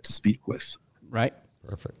usually get to speak with. Right.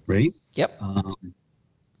 Perfect. Right. Yep.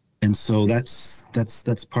 And so that's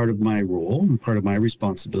part of my role and part of my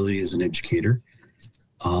responsibility as an educator.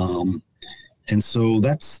 And so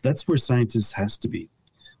that's where scientists has to be.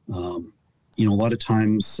 A lot of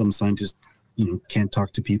times some scientists, can't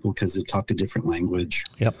talk to people because they talk a different language.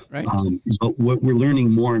 Yep. Right. But what we're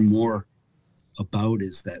learning more and more about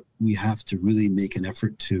is that we have to really make an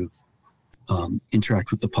effort to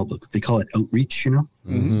interact with the public. They call it outreach,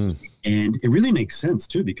 Mm-hmm. And it really makes sense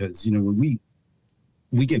too, because, when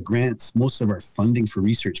we get grants, most of our funding for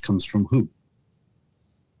research comes from who?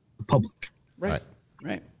 The public. Right.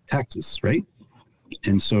 Taxes, right?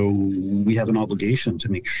 And so we have an obligation to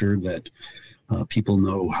make sure that people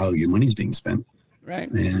know how your money's being spent. Right.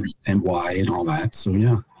 And why and all that. So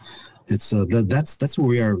yeah, it's that's where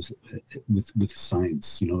we are with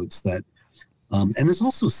science. It's that. And there's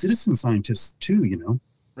also citizen scientists too,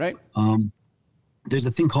 Right. There's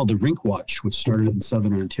a thing called the Rink Watch, which started in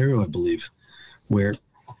Southern Ontario, I believe, where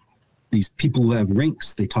these people who have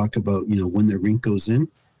rinks, they talk about, when their rink goes in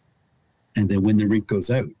and then when their rink goes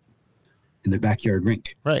out in their backyard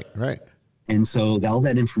rink. Right. And so all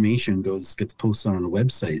that information gets posted on a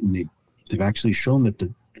website, and they've actually shown that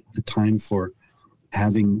the time for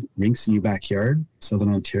having rinks in your backyard,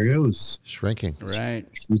 Southern Ontario, is shrinking. Right.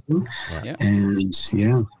 Shrinking. Yeah. And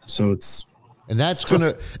so it's. And that's going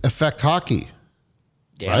to affect hockey,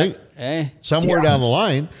 right? Hey. Somewhere down the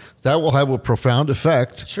line, that will have a profound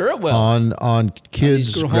effect. Sure it will. On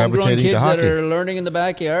kids gravitating kids to hockey. that are learning in the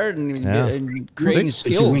backyard and creating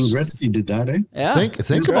skills. Wayne Gretzky did that, eh? Yeah.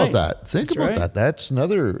 Think about that. Think about that. That's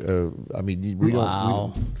another.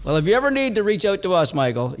 Wow. Well, if you ever need to reach out to us,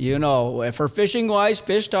 Michael, for fishing wise,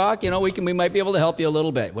 fish talk, we might be able to help you a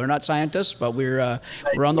little bit. We're not scientists, but we're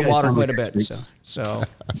on the water quite a bit, so.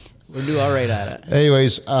 We'll do all right at it.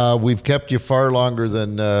 Anyways, we've kept you far longer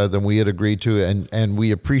than we had agreed to, and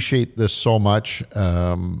we appreciate this so much.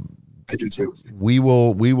 I do too. We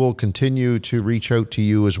will continue to reach out to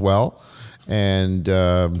you as well, and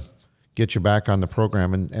get you back on the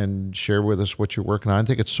program and share with us what you're working on. I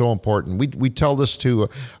think it's so important. We tell this to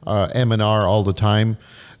M&R all the time,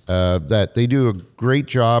 that they do a great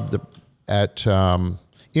job at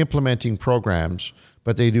implementing programs,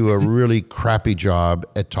 but they do a really crappy job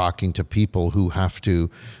at talking to people who have to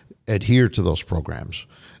adhere to those programs.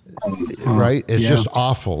 Right? It's just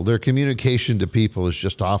awful. Their communication to people is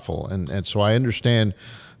just awful. And so I understand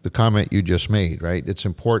the comment you just made, right? It's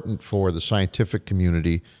important for the scientific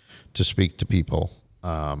community to speak to people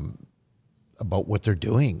about what they're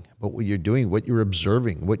doing, about what you're doing, what you're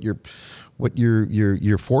observing, what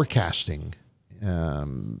you're forecasting.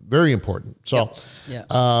 Very important. So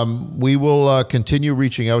we will continue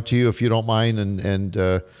reaching out to you if you don't mind and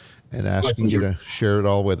asking you to share it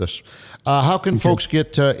all with us. How can folks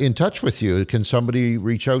get in touch with you? Can somebody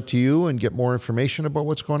reach out to you and get more information about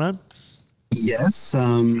what's going on? Yes,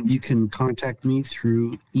 you can contact me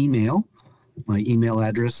through email. My email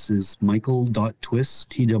address is michael.twiss,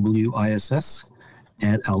 TWISS,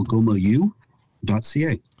 @algomau.ca.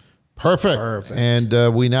 Perfect.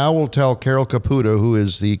 And we now will tell Carol Caputo, who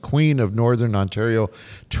is the queen of Northern Ontario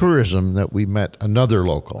tourism, that we met another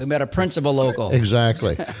local. We met a principal local.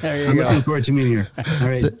 Exactly. There you I'm go. looking forward to meeting you. All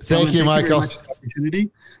right. Thank you, Michael. Very much for the opportunity.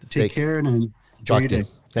 Take care and enjoy your day.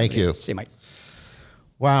 Thank you. See you, Mike.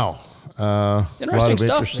 Wow. A lot of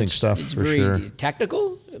interesting stuff it's for very sure.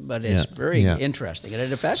 technical, but it's very interesting, and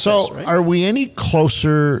it affects So, us, right? are we any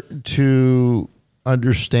closer to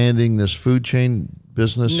understanding this food chain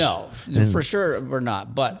business? No, for sure we're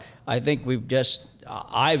not. But I think it's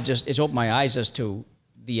opened my eyes as to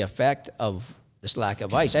the effect of this lack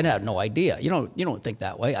of ice. I had no idea. You don't think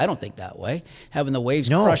that way. I don't think that way. Having the waves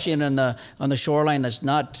crushing on the shoreline that's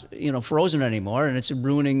not frozen anymore, and it's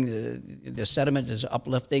ruining the sediment is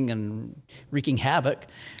uplifting and wreaking havoc,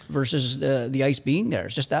 versus the ice being there.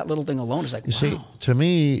 It's just that little thing alone is like, You see, to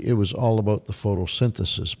me, it was all about the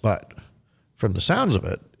photosynthesis, but from the sounds of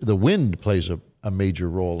it, the wind plays a major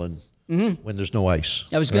role in when there's no ice.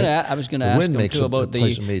 I was going to ask him too about the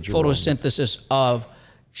photosynthesis of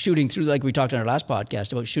shooting through, like we talked in our last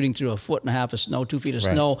podcast, about shooting through 1.5 feet of snow, 2 feet of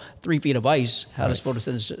snow, 3 feet of ice. How does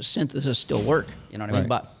photosynthesis still work? You know what I mean?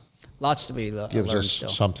 But lots to be learned gives us still.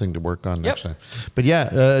 something to work on next time. But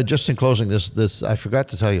yeah, just in closing, this I forgot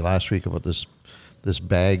to tell you last week about this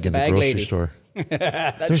bag in the grocery lady. store.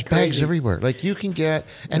 That's There's crazy. bags everywhere. Like you can get,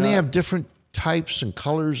 and they have different types and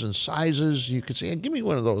colors and sizes. You could say, hey, give me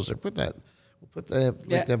one of those. They put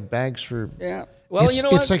the bags for. Yeah. Well, it's, you know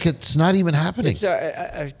what? It's like it's not even happening.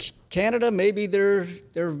 It's, Canada, maybe they're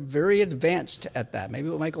very advanced at that. Maybe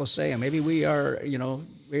what Michael is saying. Maybe we are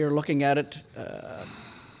looking at it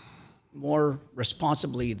more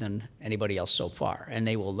responsibly than anybody else so far, and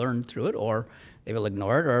they will learn through it, or they will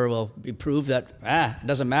ignore it, or will be proved that it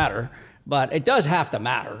doesn't matter. But it does have to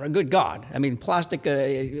matter. Good God! I mean, plastic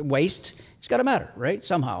waste, it's got to matter, right?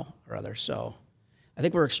 Somehow or other. So. I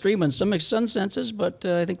think we're extreme in some senses, but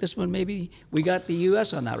I think this one, maybe we got the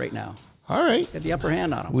U.S. on that right now. All right. Get the upper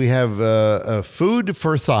hand on them. We have food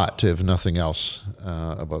for thought, if nothing else,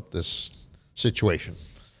 about this situation.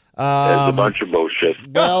 It's a bunch of bullshit.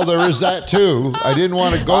 Well, there is that too. I didn't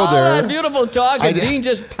want to go there. That beautiful talk, and Dean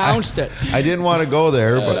just pounced it. I didn't want to go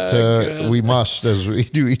there, but we must, as we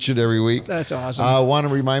do each and every week. That's awesome. I want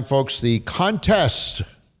to remind folks the contest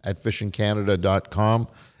at fishingcanada.com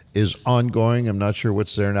is ongoing. I'm not sure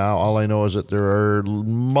what's there now. All I know is that there are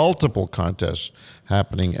multiple contests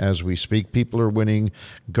happening as we speak. People are winning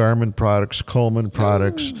Garmin products, Coleman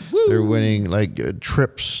products. They're winning like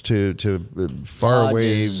trips to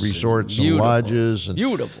faraway resorts and lodges. And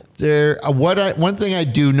beautiful. One thing I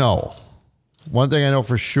know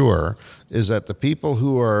for sure is that the people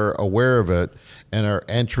who are aware of it and are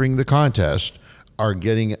entering the contest are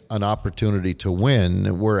getting an opportunity to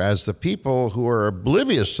win, whereas the people who are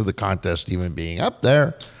oblivious to the contest even being up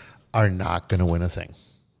there are not going to win a thing.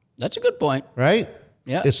 That's a good point. Right?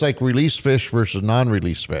 Yeah. It's like released fish versus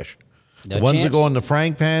non-released fish. No the ones chance. that go in the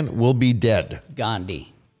frying pan will be dead.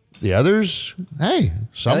 Gandhi. The others, hey,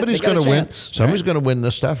 somebody's They got going to a win. chance, Somebody's going to win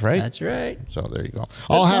this stuff, right? That's right. So there you go.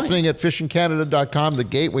 All happening at fishingcanada.com, the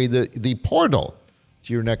gateway, the portal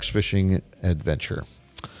to your next fishing adventure.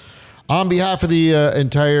 On behalf of the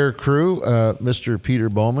entire crew, Mr. Peter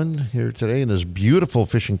Bowman here today in his beautiful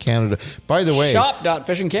Fishing Canada. By the way,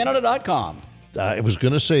 shop.fishingcanada.com. I was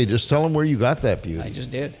going to say, just tell them where you got that beauty. I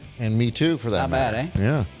just did. And me too, for that Not bad, matter. eh?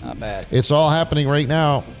 Yeah. Not bad. It's all happening right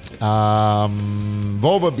now.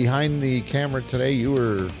 Vova, behind the camera today, you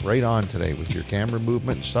were right on today with your camera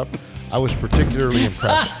movement and stuff. I was particularly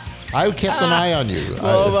impressed. I kept an eye on you.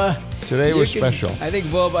 Vova. Today was special. I think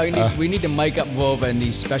Vova, we need to mic up Vova in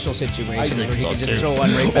these special situations where he can just throw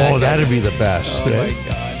one right back. Oh, that'd be the best. Oh, my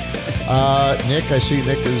God. Nick, I see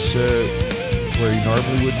Nick is where he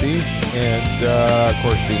normally would be. And, of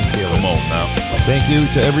course, Dean Taylor. Come on now. Thank you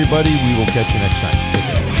to everybody. We will catch you next time. Take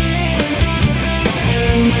care.